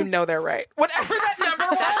 but you know they're right. Whatever that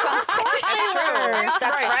number was, of course they were.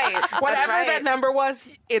 That's right. Whatever That's right. that number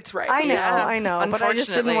was, it's right. I know, Yeah. I know, but I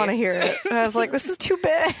just didn't Unfortunately. want to hear it. I was like, this is too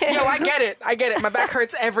big. Yo, I get it. My back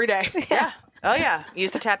hurts every day. Yeah. Oh yeah.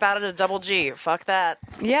 Used to tap out at a double G. Fuck that.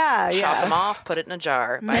 Yeah, Chop them yeah. off. Put it in a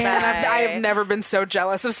jar. Bye Man, bye. I have never been so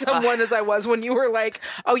jealous of someone as I was when you were like,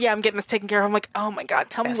 "Oh yeah, I'm getting this taken care of." I'm like, "Oh my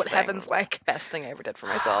god, tell me Best what thing. heaven's like." Best thing I ever did for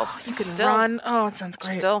myself. You can still run. Oh, it sounds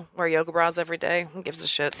great. Still wear yoga bras every day. Who gives a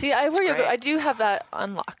shit? See, I wear yoga. great. I do have that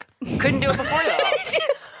on lock. Couldn't do it before though.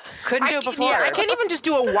 Couldn't do it before. Yeah, I can't even just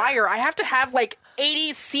do a wire. I have to have like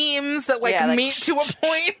 80 seams that like Yeah, like, meet to a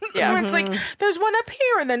point. Yeah. Where it's like there's one up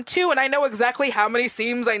here and then two, and I know exactly how many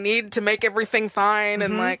seams I need to make everything fine.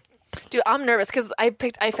 And like, Dude, I'm nervous because I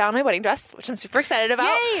found my wedding dress, which I'm super excited about.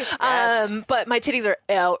 Yay! Yes. But my titties are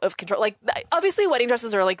out of control. Like, obviously, wedding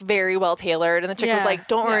dresses are like very well tailored, and the chick was Yeah. like,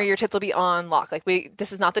 "Don't worry, Yeah. your tits will be on lock. Like,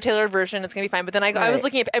 this is not the tailored version. It's gonna be fine." But then I was Right.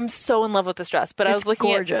 looking at. I'm so in love with this dress, but I was It's looking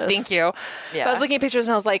gorgeous. at. Thank you. Yeah. But I was looking at pictures,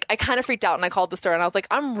 and I was like, I kind of freaked out, and I called the store, and I was like,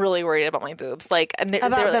 I'm really worried about my boobs. Like, and they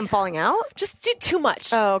About were them like, falling out? just do too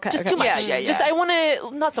much. Oh, okay, Just okay. too much. Yeah, yeah, yeah. Just I want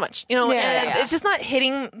to not so much. You know, Yeah, and yeah. it's just not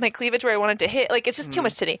hitting my cleavage where I wanted to hit. Like it's just too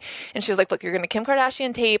much titty. And she was like, "Look, you're gonna Kim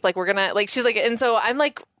Kardashian tape. Like we're gonna like." She's like, and so I'm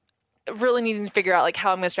like, really needing to figure out like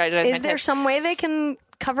how I'm gonna strategize. my Is there tits. some way they can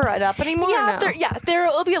cover it up anymore? or Yeah, no?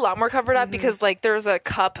 there'll be a lot more covered up because like there's a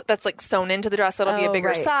cup that's like sewn into the dress that'll be a Oh, bigger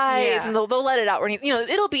right. size, Yeah. and they'll let it out. Where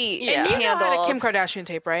it'll be Yeah. you know how to handled. Kim Kardashian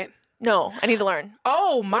tape, right? No, I need to learn.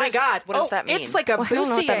 Oh my god! what does that mean? It's like a Well, I don't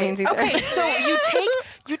know what that bustier. means either. Okay, so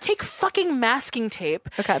you take fucking masking tape.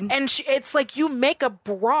 Okay. and it's like you make a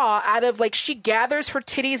bra out of like she gathers her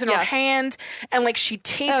titties in her Yeah. hand and like she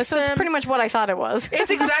tapes Oh, so them. it's pretty much what I thought it was. It's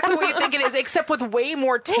exactly what you think it is, except with way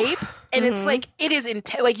more tape. And it's like it is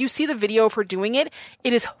intense. Like you see the video of her doing it.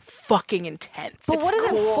 It is fucking intense. But It's what is it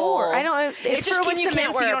cool. for? I don't. It It's just for when keeps you them in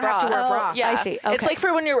can't so you wear don't a have to wear a bra. bra. Yeah, I see. It's Okay. like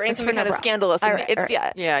for when you're wearing It's something for no kind of bra. scandalous. All And right, it's all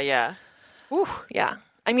right. yeah, Yeah. yeah.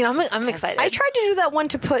 I mean, I'm excited. I tried to do that one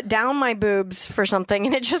to put down my boobs for something,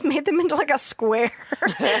 and it just made them into like a square.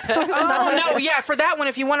 Oh no, yeah. For that one,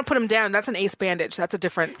 if you want to put them down, that's an ace bandage. That's a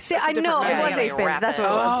different. See, that's a I different know method. it was yeah, ace you bandage. wrap That's it.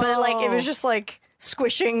 what it was. But it was just like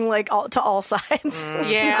squishing like to all sides.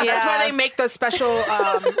 Yeah, that's why Yeah. they make those special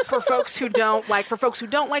for folks who don't like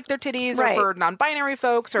their titties, Right. or for non-binary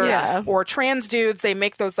folks, or Yeah. or trans dudes. They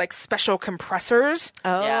make those like special compressors,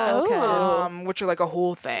 Oh, Yeah. okay. which are like a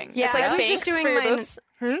whole thing. Yeah, It's like I was Spanx just doing for your mine- boobs.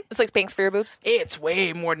 It's like Spanx for your boobs. It's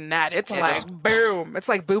way more than that. It's like boom. It's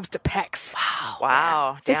like boobs to pecs,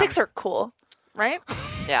 Wow. The Damn. six are cool. right?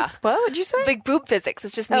 Yeah. What would you say? Like boob physics.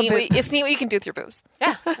 It's just neat. It's neat what you can do with your boobs.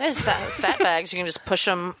 Yeah. It's fat bags. You can just push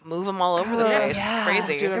them, move them all over the place. Yeah.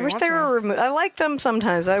 Crazy. Dude, I wish they were I like them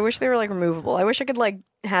sometimes. I wish they were like removable. I wish I could like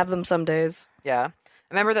have them some days. Yeah.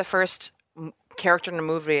 I remember the first character in a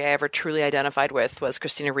movie I ever truly identified with was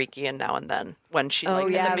Christina Ricci in Now and Then, when she in the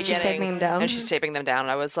beginning, she's taping them down. and she's taping them down.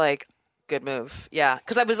 And I was like, good move. Yeah.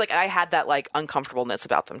 Because I was like, I had that like uncomfortableness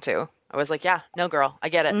about them too. I was like, yeah, no girl, I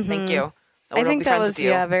get it. Thank you. I think be that friends was with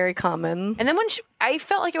you. very common. And then I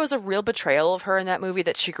felt like it was a real betrayal of her in that movie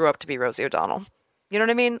that she grew up to be Rosie O'Donnell. You know what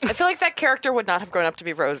I mean? I feel like that character would not have grown up to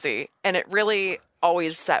be Rosie, and it really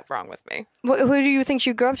always sat wrong with me. Who do you think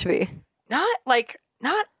she grew up to be? Not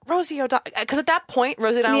Rosie O'Donnell, because at that point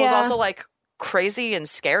Rosie O'Donnell was Yeah. also like crazy and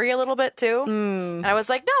scary a little bit too. And I was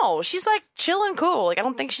like, no, she's like chill and cool. Like I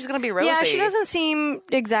don't think she's gonna be Rosie. Yeah, she doesn't seem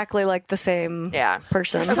exactly like the same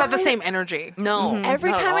person. It's not the same energy. No.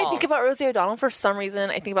 Every not at time I all. think about Rosie O'Donnell, for some reason,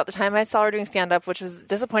 I think about the time I saw her doing stand-up, which was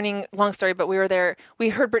disappointing. Long story, but we were there. We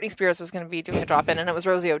heard Britney Spears was going to be doing a drop-in, and it was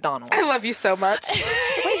Rosie O'Donnell. I love you so much.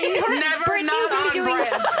 Never Brittany's not gonna be on doing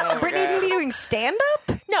brand. Brittany's gonna be doing stand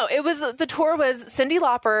up. No, it was the tour was Cyndi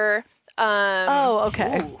Lauper, Oh,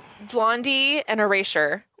 okay. Blondie, and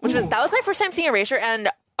Erasure, which was that was my first time seeing Erasure, and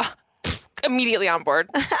immediately on board.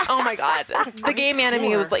 Oh my god, the gay man in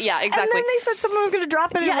me was like, yeah, And exactly. then they said someone was gonna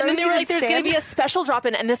drop it. Yeah, and then they were like, "There's going to be a special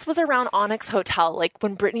drop-in," and this was around Onyx Hotel, like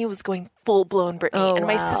when Britney was going full-blown Britney. Oh, and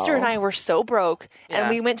my wow. sister and I were so broke, and Yeah.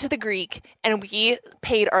 we went to the Greek, and we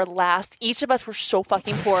paid our last. Each of us were so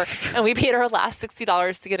fucking poor, and we paid our last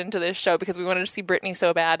 $60 to get into this show because we wanted to see Britney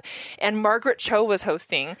so bad. And Margaret Cho was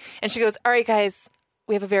hosting, and she goes, "All right, guys."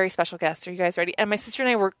 We have a very special guest. Are you guys ready? And my sister and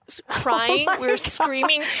I were crying. We were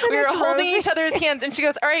screaming. We were it's holding Rosie. each other's hands. And she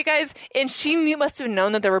goes, all right, guys. And she must have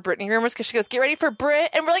known that there were Britney rumors because she goes, get ready for Brit.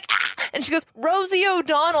 And we're like, ah. And she goes, Rosie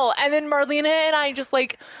O'Donnell. And then Marlena and I just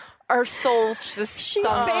like, our souls just She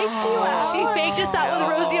sunk. faked you out. She faked us out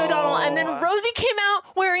with Rosie O'Donnell. And then Rosie came out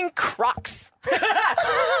wearing Crocs.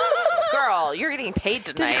 Girl, you're getting paid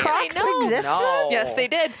tonight. Crocs I know. exist? No. Yes, they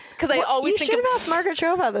did. Because I always You think should of have asked Margaret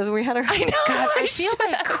Cho about this when we had her. I know. God, I feel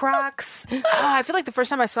like Crocs. I feel like the first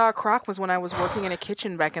time I saw a Croc was when I was working in a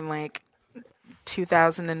kitchen back in like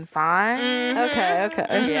 2005. Okay.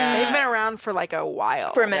 They've been around for like a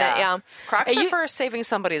while. for a minute, yeah. Crocs are for saving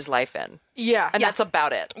somebody's life in. Yeah. And that's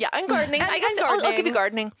about it. Yeah, and gardening. I guess and I'll give you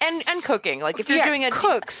gardening. And cooking. Like if you're Yeah, doing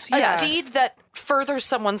cooks, a yeah. deed that furthers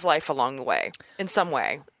someone's life along the way in some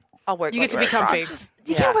way, I'll wear. You get to be comfy.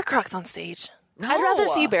 You can't wear Crocs on stage. I'd rather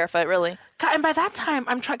see you barefoot, really. God, and by that time,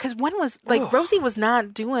 I'm trying because when was like Rosie was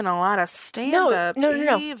not doing a lot of stand up. No.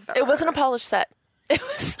 It wasn't a polished set. It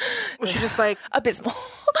was Was she just like abysmal.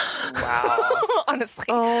 Wow. Honestly.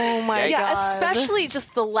 Oh my yeah, god. especially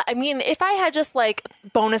just I mean, if I had just like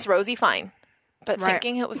bonus Rosie, fine. But Right.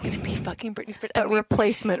 thinking it was going to be fucking Britney Spears. But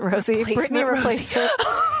replacement Rosie. Replacement Britney Rosie. replacement.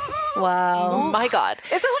 Wow. oh my God.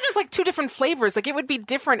 it's also just like two different flavors. Like it would be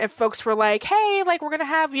different if folks were like, "Hey, like we're gonna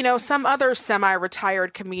have some other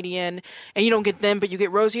semi-retired comedian, and you don't get them, but you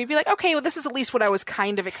get Rosie." You'd be like, "Okay, well, this is at least what I was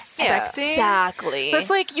kind of expecting." Exactly. But it's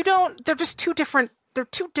like you don't. They're just two different. They're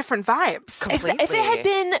two different vibes. If it had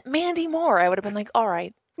been Mandy Moore, I would have been like, all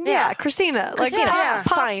right, Yeah, Christina. Like Christina, pop,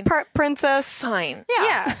 pop fine. princess. fine.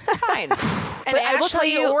 Yeah. Fine. And But I will tell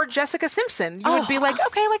Ashley you- or Jessica Simpson, you would be like,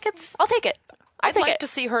 "Okay, like it's." I'll take it. I'd take like it. to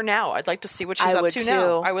see her now. I'd like to see what she's I up would to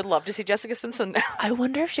now. too. I would love to see Jessica Simpson now. I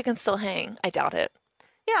wonder if she can still hang. I doubt it.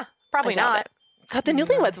 Yeah, probably I doubt not. it. God, the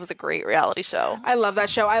Newlyweds was a great reality show. I love that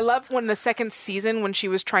show. I love when the second season when she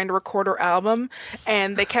was trying to record her album,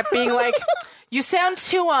 and they kept being like, "You sound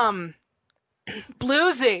too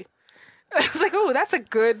bluesy." I was like, "Oh, that's a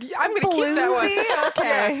good. I'm going to keep that one." Bluesy?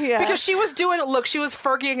 Okay, yeah. Because she was doing. Look, she was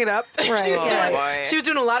Fergieing it up. Right. she was Oh, doing. boy. She was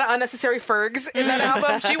doing a lot of unnecessary Fergs in that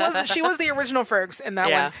album. She was the original Fergs in that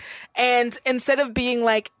Yeah. one. And instead of being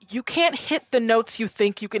like, "You can't hit the notes you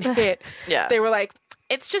think you can hit," Yeah. they were like,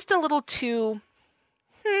 "It's just a little too."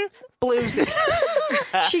 Bluesy.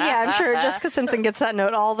 I'm sure Jessica Simpson gets that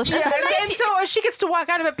note all the time. Yeah, and so she gets to walk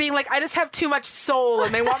out of it being like, I just have too much soul,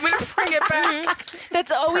 and they want me to bring it back.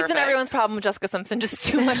 That's always been Perfect. everyone's problem with Jessica Simpson. Just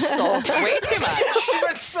too much soul. Way too much. Too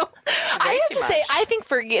much soul. I have too to say, much. I think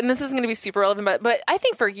Fergie, and this is going to be super relevant, but I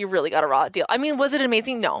think Fergie really got a raw deal. I mean, was it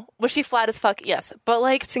amazing? No. Was she flat as fuck? Yes. But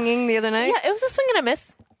like, Singing the other night. yeah, it was a swing and a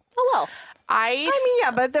miss. Oh well. I mean,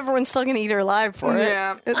 yeah, but everyone's still gonna eat her alive for it.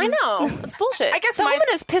 Yeah. I know. It's bullshit. I guess that my- woman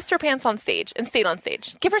has pissed her pants on stage and stayed on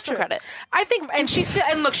stage. Give her some credit. I think, and she still,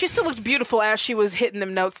 and look, she still looked beautiful as she was hitting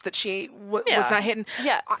them notes that she was not hitting.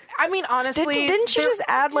 Yeah. I mean, honestly, Didn't she just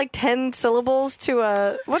add like 10 syllables to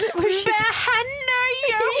a what was she? I know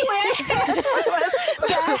you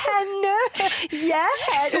will.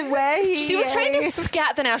 She was trying to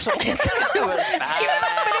scat the national anthem. It was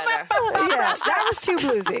bad. Yeah, that was too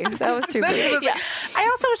bluesy. That was too bluesy. Yeah. I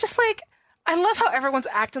also was just like, I love how everyone's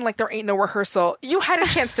acting like there ain't no rehearsal. You had a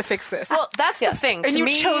chance to fix this. Well, that's the thing. and To you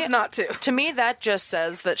me, chose not to. To me, that just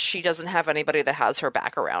says that she doesn't have anybody that has her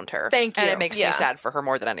back around her. Thank And you. it makes me Yeah. sad for her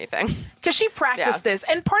more than anything. Because she practiced Yeah. this,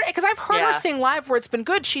 and because I've heard her sing live where it's been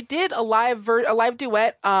good. She did a live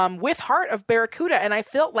duet with Heart of Barracuda, and I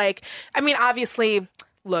felt like, I mean, obviously,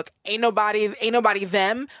 look, ain't nobody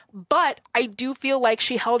them, but I do feel like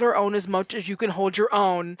she held her own as much as you can hold your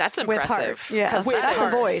own. That's With impressive. heart. Yeah. 'Cause That's a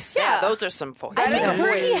voice. Yeah, Yeah. those are some voices. I think is a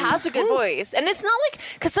Fergie voice. has a good voice. And it's not like,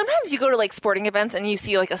 because sometimes you go to like sporting events and you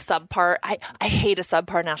see like a subpart. I hate a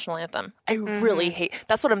subpar national anthem. I really hate.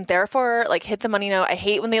 That's what I'm there for. Like, hit the money note. I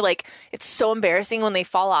hate when they like, it's so embarrassing when they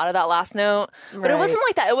fall out of that last note. But it wasn't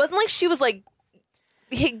like that. It wasn't like she was like,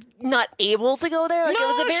 not able to go there. Like, it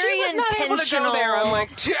was a very she was not able to intentional. go there on like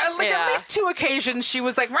Yeah. at least 2 occasions. She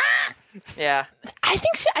was like, "Rah!" Yeah. I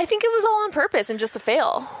think it was all on purpose and just a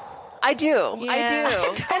fail. I do. I do.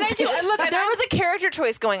 And I do. And look, There was a character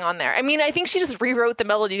choice going on there. I mean, I think she just rewrote the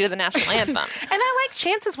melody to the national anthem. And I like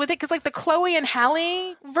chances with it because, like, the Chloe and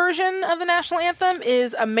Halle version of the national anthem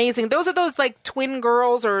is amazing. Those are those like twin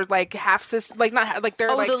girls or like half sis, like not like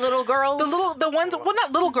they're like the little girls? the ones. Well,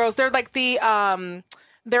 not little girls. They're like the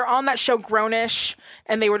They're on that show Grownish,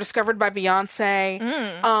 and they were discovered by Beyonce.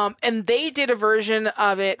 And they did a version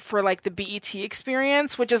of it for like the BET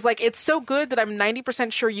experience, which is like, it's so good that I'm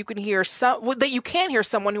 90% sure you can hear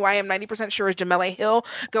someone who I am 90% sure is Jamela Hill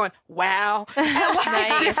going, wow, at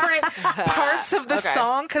like different parts of the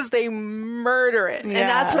song because they murder it. And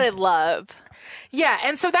that's what I love. Yeah,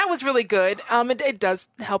 and so that was really good. It does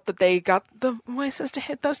help that they got the voices to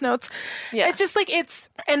hit those notes. Yeah. It's just like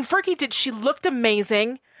and Fergie she looked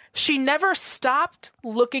amazing. She never stopped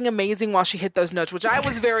looking amazing while she hit those notes, which I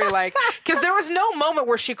was very like, because there was no moment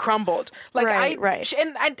where she crumbled. Like Right.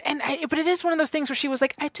 But it is one of those things where she was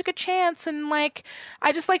like, I took a chance, and like,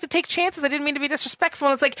 I just like to take chances. I didn't mean to be disrespectful.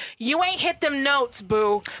 And it's like, you ain't hit them notes,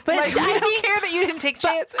 boo. But like, I we don't think- care that you didn't take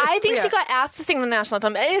chances. I think Yeah. she got asked to sing the national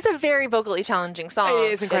anthem. It is a very vocally challenging song.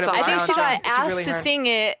 It is incredibly I think she got challenging. It's asked really to hard. sing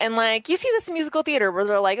it, and like, you see this in musical theater where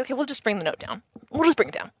they're like, okay, we'll just bring the note down. We'll just bring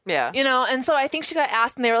it down. Yeah. You know, and so I think she got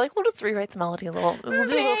asked, and they were like, we'll just rewrite the melody a little. We'll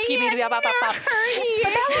do a little ski bop bop bop bop.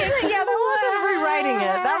 But that wasn't rewriting it.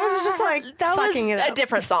 That was just like That was fucking it a up.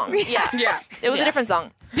 different song. Yeah. Yeah. It was a different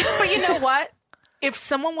song. But you know what? If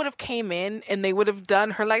someone would have came in and they would have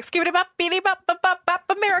done her like skibbity bop beady bop bop bop bop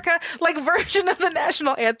America like version of the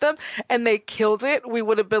national anthem and they killed it, we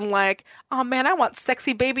would have been like, oh man, I want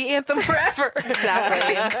sexy baby anthem forever.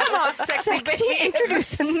 Exactly. Come on, sexy baby anthem.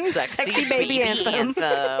 Introducing sexy baby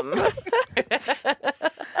anthem.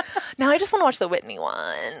 Now I just want to watch the Whitney one.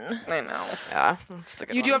 I know. Yeah, that's the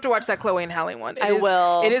good You one. do have to watch that Chloe and Halle one. I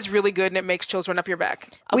will. It is really good and it makes chills run up your back.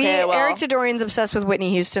 Okay, well. Eric Dorian's obsessed with Whitney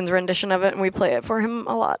Houston's rendition of it, and we play it for him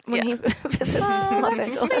a lot when he visits Los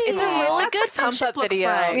Angeles. It's a really That's good what pump friendship up looks video.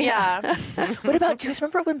 like. Yeah. What about, do you guys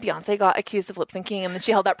remember when Beyonce got accused of lip syncing and then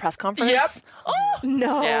she held that press conference? Yep. Oh,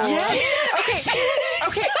 No. Yeah. Okay.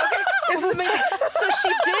 This is amazing.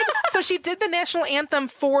 So she did the national anthem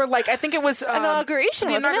for like, I think it was Inauguration,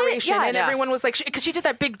 the wasn't it? inauguration, Yeah. and Yeah. everyone was like, because she did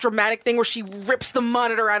that big dramatic thing where she rips the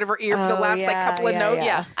monitor out of her ear for the last like couple of notes.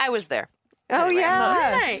 Yeah, I was there. Oh,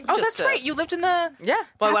 yeah. Right. Oh, Just that's right. You lived in the Yeah.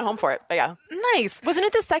 Well, I went home for it. But yeah. nice. wasn't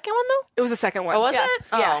it the second one though? It was the second one. Oh, was Yeah. it?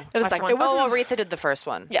 Yeah. Oh. It was the second one. It wasn't- Oh, Aretha did the first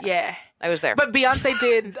one. Yeah. Yeah. I was there. But Beyonce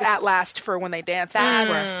did At Last for when they danced.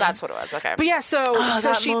 That's what it was. Okay. But yeah, so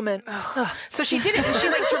that she moment. so she did it, and she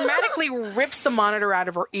like dramatically rips the monitor out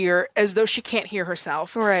of her ear as though she can't hear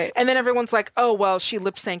herself. Right. And then everyone's like, "Oh well, she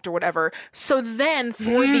lip synced or whatever." So then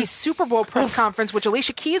for the Super Bowl press conference, which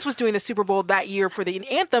Alicia Keys was doing the Super Bowl that year for the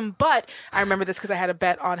anthem, but I remember this because I had a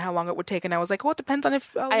bet on how long it would take, and I was like, "Well, it depends on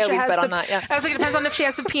if Alicia always has bet the, on that, yeah. I was like, "It depends on if she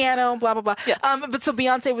has the piano." Blah blah blah. Yeah. But so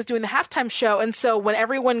Beyonce was doing the halftime show, and so when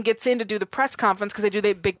everyone gets in to do the press conference, because they do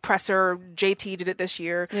the big presser, JT did it this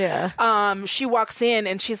year. Yeah. She walks in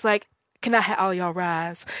and she's like, "Can I have all y'all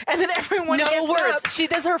rise?" And then everyone No gets words. up,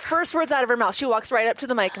 That's her first words out of her mouth. She walks right up to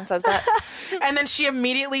the mic and says that. and then she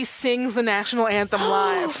immediately sings the national anthem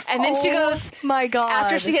live. And then she goes, My God.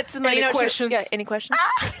 after she hits the mic, Any you know, questions? Any questions?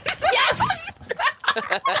 Yes!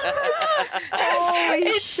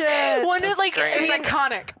 Holy shit. One of like, I It's mean,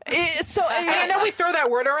 iconic. so I know we throw that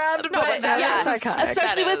word around, but yes, that's iconic.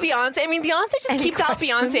 especially That with is. Beyonce. I mean, Beyonce just Any keeps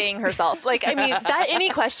questions? out Beyonceing herself. Like, I mean, that any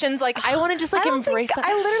questions? Like, I want to just like embrace that.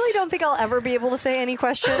 I literally don't think I'll ever be able to say any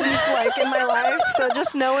questions like in my life. So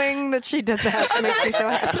just knowing that she did that makes me so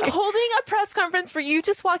happy. Holding a press conference where you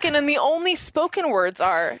just walk in and the only spoken words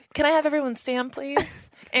are, "Can I have everyone stand, please?"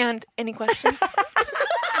 And any questions?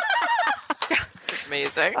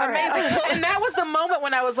 Amazing. amazing. And that was the moment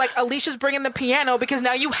when I was like, Alicia's bringing the piano because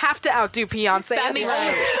now you have to outdo Beyonce. And the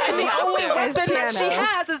only Is weapon that she piano.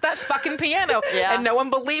 has is that fucking piano. Yeah. And no one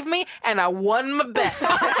believed me, and I won my bet.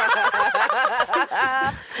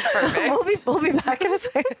 We'll be back in a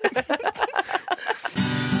second.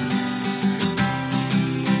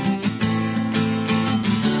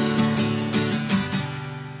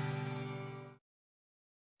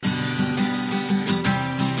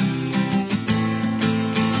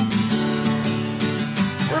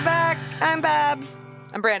 We're back. I'm Babs.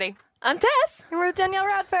 I'm Brandy. I'm Tess. And we're with Danielle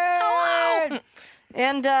Radford. Hello.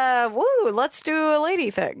 And let's do a lady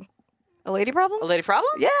thing. A lady problem? A lady problem?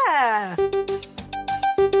 Yeah.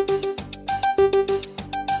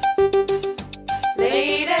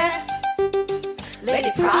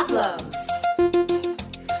 Lady problems.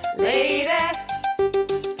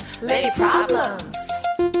 Lady problems.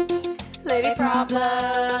 Lady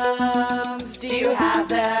problems. Do you have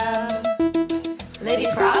them? Lady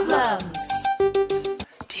problems.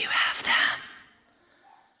 Do you have them?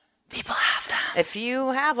 People have them. If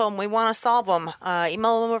you have them, we want to solve them.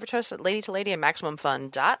 Email them over to us at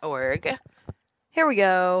ladytolady@maximumfun.org. Here we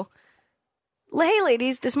go. Hey,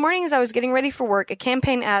 ladies. This morning as I was getting ready for work, a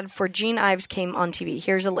campaign ad for Jean Ives came on TV.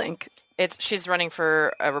 Here's a link. She's running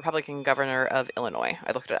for a Republican governor of Illinois.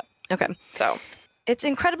 I looked it up. Okay. So, It's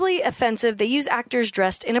incredibly offensive. They use actors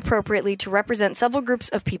dressed inappropriately to represent several groups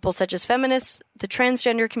of people, such as feminists, the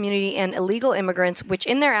transgender community, and illegal immigrants, which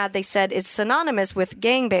in their ad they said is synonymous with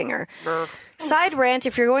gangbanger. Side rant,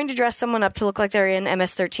 if you're going to dress someone up to look like they're in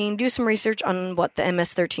MS-13, do some research on what the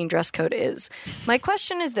MS-13 dress code is. My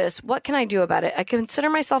question is this, what can I do about it? I consider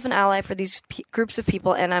myself an ally for these groups of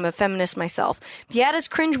people, and I'm a feminist myself. The ad is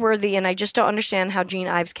cringeworthy, and I just don't understand how Jean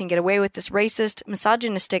Ives can get away with this racist,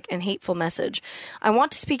 misogynistic, and hateful message. I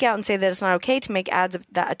want to speak out and say that it's not okay to make ads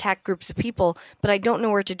that attack groups of people, but I don't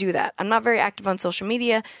know where to do that. I'm not very active on social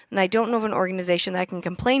media, and I don't know of an organization that I can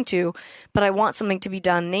complain to, but I want something to be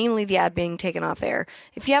done, namely the ad being taken off air.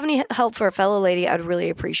 If you have any help for a fellow lady, I'd really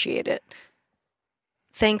appreciate it.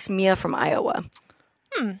 Thanks, Mia from Iowa.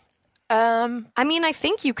 I mean, I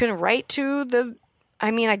think you can write to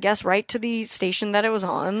write to the station that it was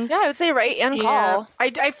on. Yeah, I would say write and call.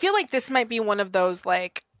 I feel like this might be one of those,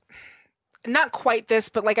 like, not quite this,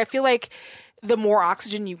 but like I feel like the more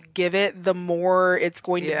oxygen you give it, the more it's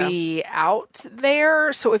going to be out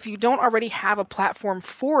there. So if you don't already have a platform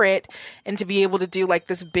for it, and to be able to do like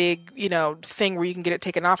this big, thing where you can get it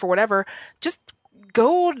taken off or whatever, just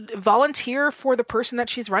go volunteer for the person that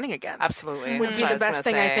she's running against. Absolutely. Would That's be what I the was best gonna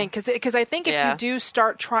thing, I say. think. Because I think if Yeah. you do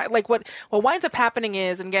start trying, like what winds up happening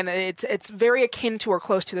is, and again, it's very akin to or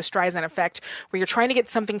close to the Streisand effect, where you're trying to get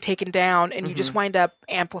something taken down and you just wind up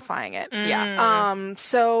amplifying it. yeah.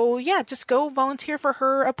 So yeah, just go volunteer for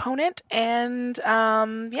her opponent, and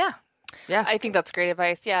yeah. I think that's great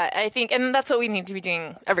advice. Yeah, I think, and that's what we need to be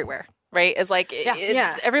doing everywhere. Right? Is like,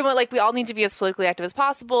 Yeah. everyone, like, we all need to be as politically active as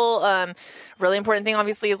possible. Really important thing,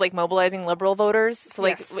 obviously, is like mobilizing liberal voters. So,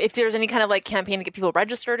 like, Yes. if there's any kind of like campaign to get people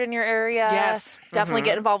registered in your area, Yes. definitely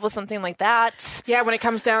get involved with something like that. Yeah, when it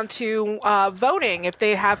comes down to voting, if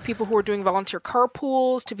they have people who are doing volunteer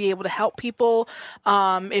carpools to be able to help people,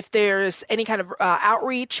 if there's any kind of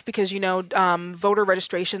outreach, because voter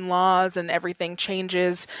registration laws and everything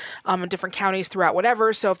changes in different counties throughout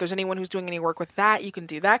whatever. So if there's anyone who's doing any work with that, you can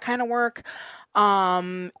do that kind of work.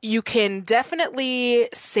 You can definitely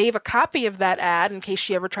save a copy of that ad in case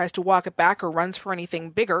she ever tries to walk it back or runs for anything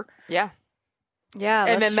bigger. Yeah. Yeah,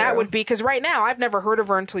 And that's then that true. would be, because right now I've never heard of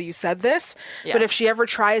her until you said this. Yeah. But if she ever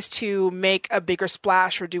tries to make a bigger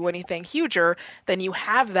splash or do anything huger, then you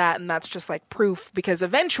have that, and that's just like proof. Because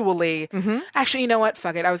eventually, actually, you know what?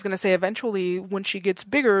 Fuck it. I was going to say eventually, when she gets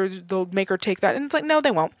bigger, they'll make her take that. And it's like, no,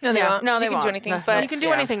 they won't. No, they Yeah. won't. No, they you can won't. do anything, No. but You can do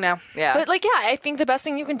Yeah. anything now. Yeah. But like, yeah, I think the best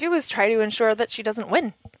thing you can do is try to ensure that she doesn't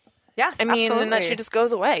win. Yeah. I mean, and that absolutely. she just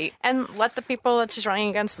goes away. And let the people that she's running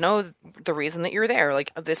against know the reason that you're there.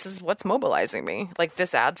 Like, this is what's mobilizing me. Like,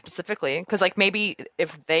 this ad specifically. Because, like, maybe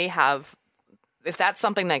if that's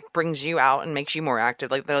something that brings you out and makes you more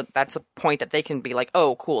active, like, that's a point that they can be like,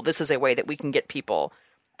 oh, cool, this is a way that we can get people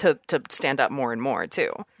to stand up more and more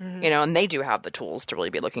too. And they do have the tools to really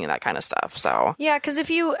be looking at that kind of stuff. So Yeah, because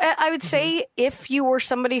I would say if you were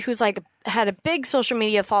somebody who's like had a big social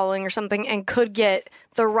media following or something and could get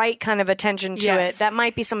the right kind of attention to it, that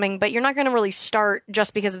might be something, but you're not going to really start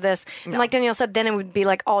just because of this. And like Danielle said, then it would be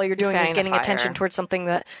like all you're doing is getting attention towards something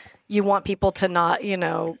that you want people to not,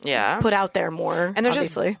 put out there more. And there's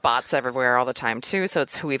obviously. just bots everywhere all the time too, so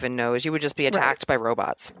it's who even knows. You would just be attacked by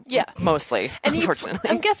robots. Yeah. Mostly, And unfortunately.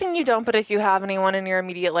 I'm guessing you don't, but if you have anyone in your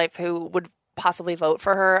immediate life who would possibly vote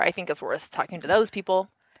for her, I think it's worth talking to those people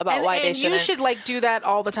about why they shouldn't. You should do that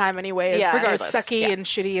all the time anyway. Yeah. Regardless, Regardless. sucky and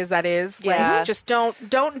shitty as that is. Yeah. Like, just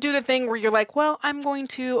don't do the thing where you're like, well, I'm going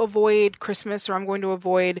to avoid Christmas or I'm going to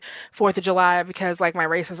avoid 4th of July because like my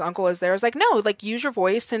racist uncle is there. It's like, no, like use your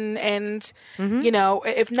voice and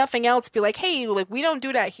if nothing else, be like, hey, like we don't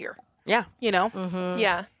do that here. Yeah.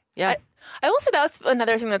 Yeah. Yeah. I will say that's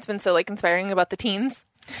another thing that's been so like inspiring about the teens.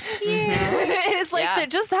 It's like they're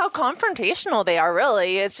just how confrontational they are,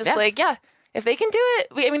 really. It's just like, if they can do it,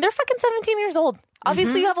 they're fucking 17 years old.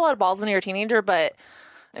 Obviously, you have a lot of balls when you're a teenager, but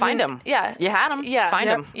Find them. Yeah. You had them. Yeah. Find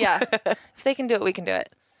them. Yeah. If they can do it, we can do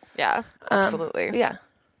it. Yeah. Absolutely. Yeah.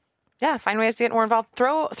 Yeah, find ways to get more involved.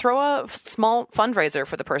 Throw a small fundraiser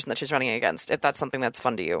for the person that she's running against, if that's something that's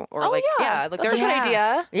fun to you. Or That's a good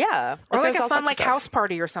idea. Yeah, Or like there's a all fun sorts of like stuff. house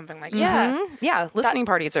party or something like that. Yeah. Yeah, listening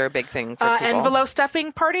parties are a big thing for people. Envelope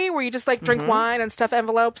stuffing party where you just like drink wine and stuff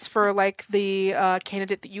envelopes for like the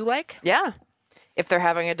candidate that you like. Yeah, if they're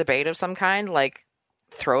having a debate of some kind, like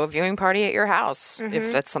throw a viewing party at your house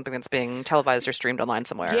if that's something that's being televised or streamed online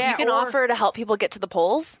somewhere. Yeah. You can or- offer to help people get to the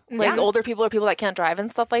polls, like older people or people that can't drive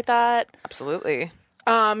and stuff like that. Absolutely.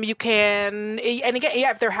 You can, and again,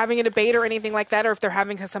 if they're having a debate or anything like that, or if they're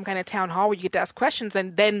having some kind of town hall where you get to ask questions,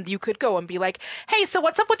 and then you could go and be like, hey, so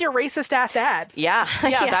what's up with your racist ass ad? Yeah,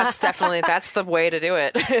 that's the way to do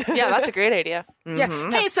it. Yeah, that's a great idea. Yeah.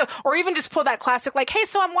 Hey, so, or even just pull that classic, like, hey,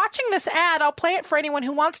 so I'm watching this ad. I'll play it for anyone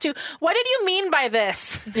who wants to. What did you mean by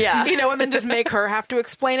this? Yeah. And then just make her have to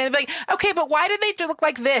explain it. And be like, okay, but why did they look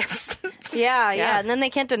like this? Yeah. And then they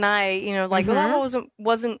can't deny, well, that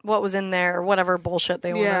wasn't what was in there or whatever bullshit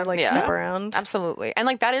they want to step around. Absolutely. And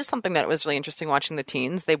that is something that was really interesting watching the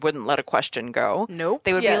teens. They wouldn't let a question go. Nope.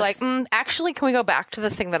 They would be like, actually, can we go back to the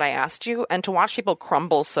thing that I asked you? And to watch people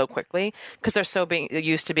crumble so quickly because they're so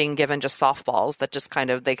used to being given just softballs that just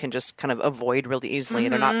they can just kind of avoid really easily.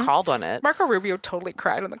 They're not called on it. Marco Rubio totally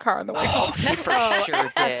cried in the car on the way home. He for sure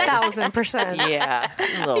did. 1,000%. Yeah.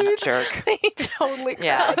 Little jerk. Totally cried.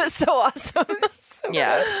 Yeah. That was so awesome.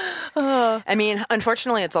 Yeah.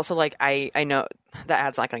 Unfortunately, it's also like I know the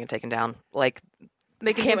ad's not going to get taken down. Like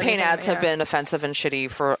They can do campaign anything, ads have been offensive and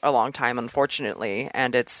shitty for a long time, unfortunately,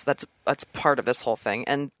 and that's part of this whole thing.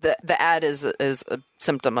 And the ad is a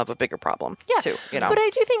symptom of a bigger problem. Too. But I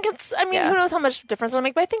do think it's. Who knows how much difference it'll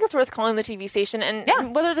make? But I think it's worth calling the TV station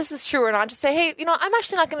and whether this is true or not, just say, hey, I'm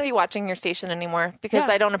actually not going to be watching your station anymore because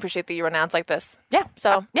I don't appreciate that you run ads like this. Yeah.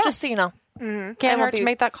 So just so you know, Can't hurt to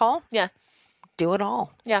make that call. Yeah. Do it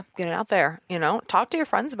all. Yeah. Get it out there. Talk to your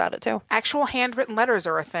friends about it too. Actual handwritten letters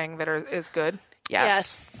are a thing that is good.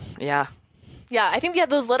 Yes. Yeah. Yeah, I think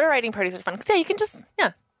those letter writing parties are fun because you can just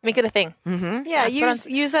make it a thing. Yeah,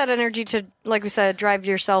 use that energy to, like we said, drive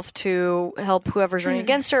yourself to help whoever's running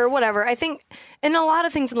against her or whatever. I think in a lot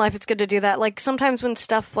of things in life, it's good to do that. Like sometimes when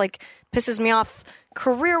stuff like pisses me off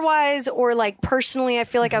career-wise or like personally, I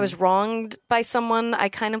feel like I was wronged by someone. I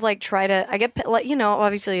kind of try to,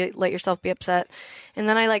 obviously let yourself be upset. And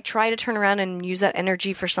then I try to turn around and use that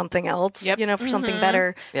energy for something else, for something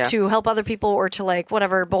better to help other people or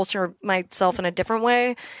to bolster myself in a different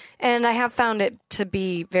way. And I have found it to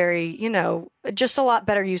be very, just a lot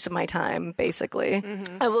better use of my time, basically.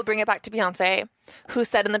 I will bring it back to Beyonce, who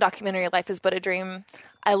said in the documentary Life is But a Dream,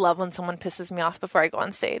 I love when someone pisses me off before I go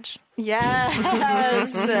on stage.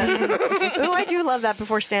 Yes. Ooh, I do love that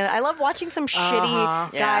before stand-up. I love watching some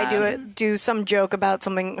shitty guy do some joke about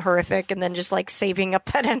something horrific and then just saving up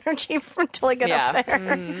that energy until I get up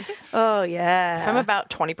there. Oh, yeah. If I'm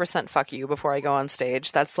about 20% fuck you before I go on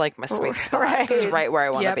stage, that's my sweet spot. Right. It's right where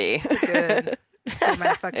I want to be. Good.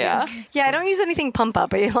 Yeah, I don't use anything pump up.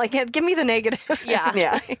 Give me the negative.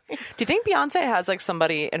 Yeah. Do you think Beyonce has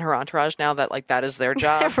somebody in her entourage now that that is their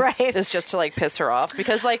job? Right. Is just to piss her off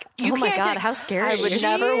because you oh my can't God, get- how scary! I would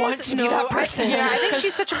never want to be that person. I think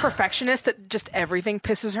she's such a perfectionist that just everything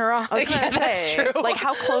pisses her off. I was gonna that's say, true.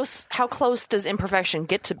 how close does imperfection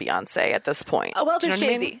get to Beyonce at this point? Oh, well, Do you there's know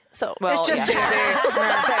what I mean? Jay-Z. So Well, It's just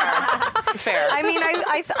Fair. I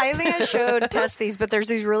think I showed Tess these, but there's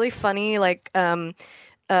these really funny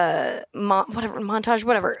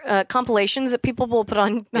compilations that people will put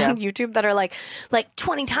on YouTube that are like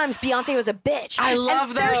 20 times Beyonce was a bitch. I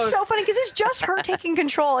love They're those. so funny because it's just her taking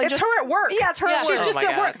control. And It's her at work. Yeah, it's her at work. She's just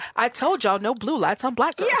at work. I told y'all, no blue lights on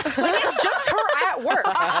black girls. Like, it's just her at work.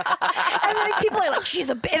 And like people are like, she's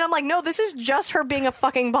a bitch. And I'm like, no, this is just her being a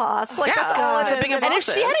fucking boss. Like, that's all it is. being a And if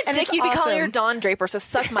she had a And dick, it's you'd be calling her awesome. Dawn Draper, so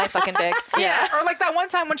suck my fucking dick. Yeah. Or like that one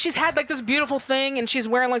time when she's had like this beautiful thing and she's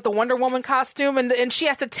wearing like the Wonder Woman costume and she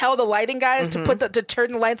has to tell the lighting guys to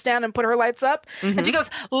turn the lights down and put her lights up. And she goes,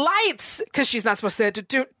 lights, because she's not supposed to say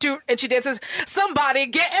do, and she dances, somebody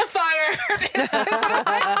get fired. It's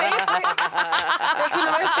one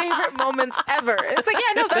of my favorite moments ever. It's like,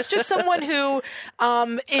 yeah, no, that's just someone who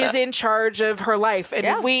is in charge of her life.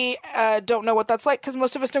 And we don't know what that's like because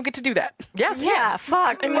most of us don't get to do that. Yeah,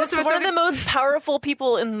 fuck. And Most of it's us one of don't the most powerful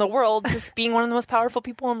people in the world, just being one of the most powerful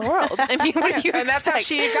people in the world. I mean, what do you And that's how expect?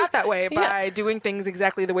 she got that way, by doing things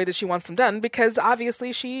exactly the way that she wants them done, because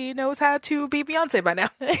obviously she knows how to be Beyonce by now.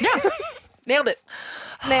 Yeah. Nailed it.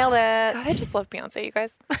 Nailed it. God, I just love Beyonce, you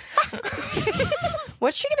guys.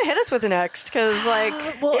 What's she gonna hit us with next? Because like,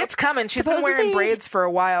 Well, It's coming. She's been wearing supposedly- braids for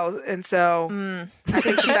a while, and so I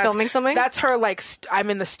think she's filming something. That's her, like, I'm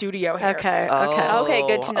in the studio here. okay. Okay,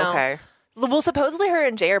 good to know. Okay. Well, supposedly her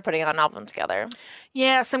and Jay are putting out an album together.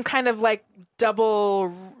 Yeah, some kind of, like,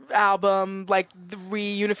 double album, like,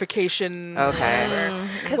 reunification. Okay.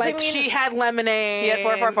 Because Like, she had Lemonade. He had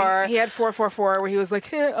 444. He had 444, where he was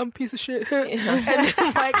like, I'm a piece of shit. And then,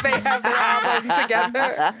 like, they have their album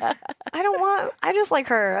together. I just like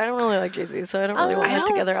her. I don't really like Jay-Z, so I don't really want a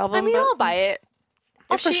together album. I mean, but I'll buy it.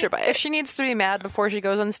 I'll for sure buy If it. she needs to be mad before she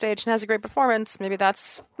goes on stage and has a great performance, maybe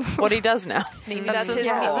that's what he does now. Maybe that's his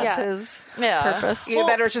yeah, role. that's Yeah. his Yeah. purpose. Either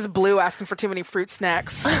that or it's just Blue asking for too many fruit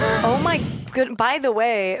snacks. Oh my good. By the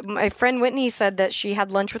way, my friend Whitney said that she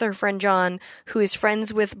had lunch with her friend John, who is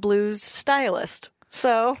friends with Blue's stylist.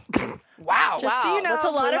 So, Wow. just so you know, that's a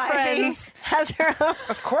lot Blue of Ivy friends. has her own.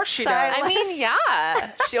 Of course she Style. does. I mean,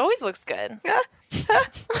 yeah. She always looks good.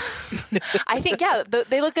 I think,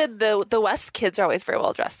 they look good. The West kids are always very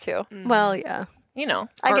well dressed, too. Well, yeah. You know.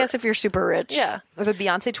 I guess if you're super rich. Yeah. Are the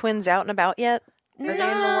Beyonce twins out and about yet? Are they in the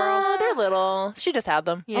world? No, they're little. She just had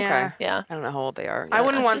them. Yeah. Okay. Yeah. I don't know how old they are. I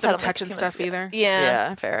wouldn't She want just had them them, like, touching 2 stuff months ago. either. Yeah.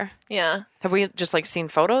 Yeah, fair. Yeah. Have we just like seen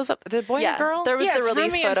photos of the boy and the girl? There was Yeah, the it's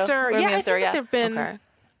release Rumi photo. and Sir. Rumi Yeah, I and Sir, think that there've been Okay.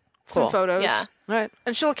 some Cool. photos. Yeah. All right.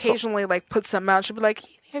 And she'll occasionally like put something out. She'll be like,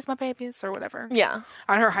 "Here's my babies" or whatever. Yeah.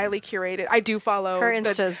 On her highly curated. I do follow Her the-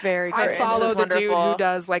 Insta is very I great. follow Insta's the dude wonderful. who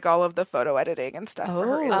does like all of the photo editing and stuff for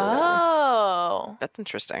her Insta. Oh. That's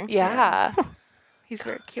interesting. Yeah. He's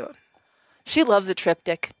very cute. She loves a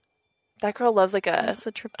triptych. That girl loves like a That's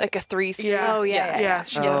a trip. 3 series. Oh, yeah.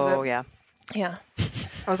 She loves Oh, it. yeah. Yeah.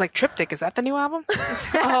 I was like, Triptych, is that the new album?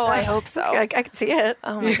 Oh, I hope so. I can see it.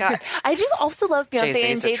 Oh my god. I do also love Beyonce Jay-Z's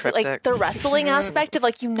and the Jay, like triptych. the wrestling aspect of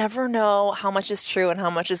like you never know how much is true and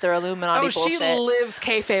how much is their Illuminati Oh, bullshit. she lives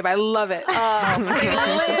kayfabe. I love it. They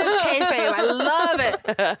live kayfabe. I love it.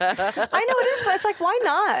 I know it is, but it's like, why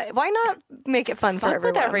not? Why not make it fun for Fuck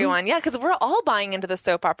everyone? with everyone. Yeah, because we're all buying into the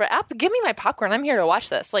soap opera. Give me my popcorn. I'm here to watch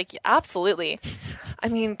this. Like, absolutely. I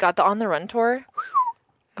mean, got the On the Run tour.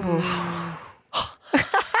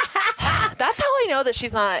 That's how I know that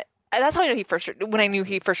she's not. That's how I know he for sure. When I knew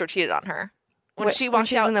he for sure cheated on her. When she walked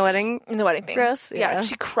she's out in the wedding in the wedding thing. dress? Yeah. Yeah.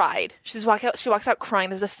 She cried. She walks out crying.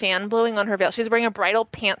 There's a fan blowing on her veil. She's wearing a bridal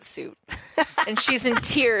pantsuit. And she's in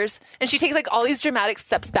tears. And she takes like all these dramatic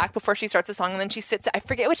steps back before she starts the song. And then she sits, I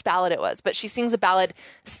forget which ballad it was, but she sings a ballad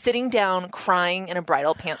sitting down crying in a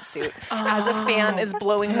bridal pantsuit as a fan is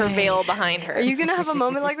blowing her veil behind her. Are you gonna have a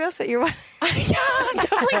moment like this at your wedding? Yeah, I'm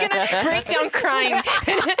definitely going to break down crying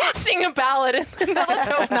and sing a ballad. And let's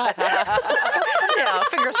hope not. Yeah,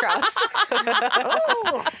 fingers crossed.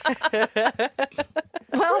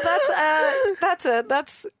 Well, that's it.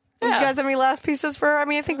 That's. You guys have any last pieces for? I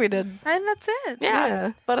mean, I think we did. And that's it.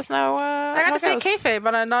 Yeah. Let us know. I got to say kayfabe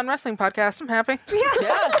on a non-wrestling podcast. I'm happy.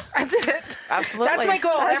 Yeah, I did it. absolutely. That's my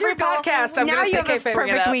goal. That's Every your goal. podcast, I'm now going to you say have a kayfabe.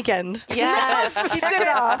 perfect weekend. Yes. You did it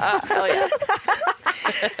off. Hell yeah.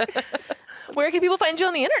 Where can people find you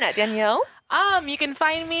on the internet, Danielle? You can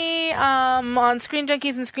find me on Screen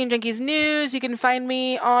Junkies and Screen Junkies News. You can find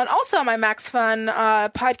me on also my Max Fun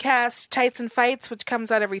podcast, Tights and Fights, which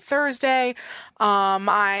comes out every Thursday.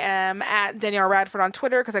 I am at Danielle Radford on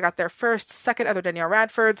Twitter because I got there first. Second, other Danielle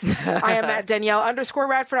Radfords. I am at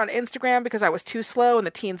Danielle_Radford on Instagram because I was too slow and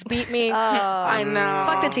the teens beat me. I know.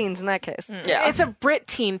 Fuck the teens in that case. Yeah. It's a Brit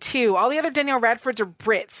teen too. All the other Danielle Radfords are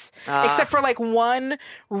Brits, except for like one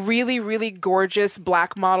really, really gorgeous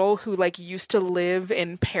black model who like used used to live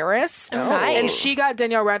in Paris. Nice. And she got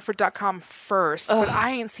DanielleRadford.com first, but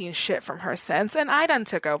I ain't seen shit from her since. And I done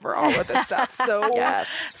took over all of this stuff. So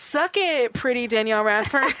suck it, pretty Danielle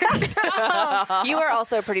Radford. You are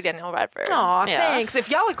also pretty Danielle Radford. Aw, thanks. If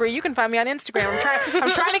y'all agree, you can find me on Instagram.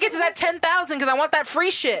 I'm trying to get to that 10,000 because I want that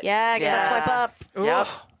free shit. Yeah, get that swipe up. Yep.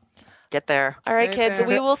 Get there. All right, kids.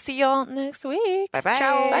 We will see y'all next week. Bye-bye.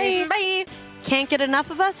 Ciao. Bye. Bye. Can't get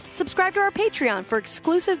enough of us? Subscribe to our Patreon for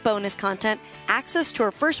exclusive bonus content, access to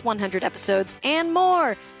our first 100 episodes, and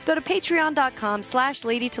more. Go to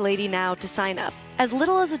patreon.com/ladytolady now to sign up. As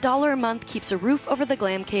little as $1 a month keeps a roof over the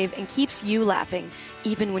glam cave and keeps you laughing,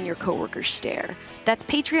 even when your coworkers stare. That's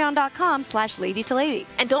patreon.com/ladytolady.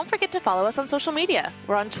 And don't forget to follow us on social media.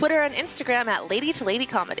 We're on Twitter and Instagram at Lady to Lady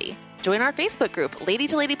Comedy. Join our Facebook group, Lady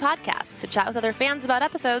to Lady Podcasts, to chat with other fans about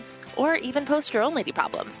episodes, or even post your own lady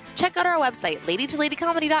problems. Check out our website,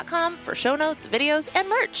 ladytoladycomedy.com, for show notes, videos, and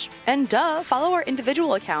merch. And follow our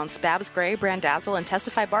individual accounts, Babs Gray, Brandazzle, and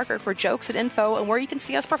Testify Barker for jokes and info and where you can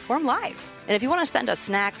see us perform live. And if you want to send us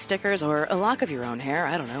snacks, stickers, or a lock of your own hair,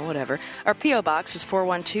 I don't know, whatever, our P.O. Box is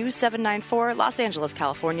 412-794, Los Angeles,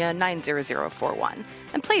 California, 90041.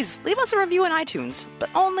 And please, leave us a review on iTunes, but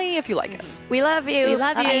only if you like us. We love you. We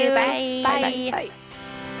love you. Bye. Bye. Bye.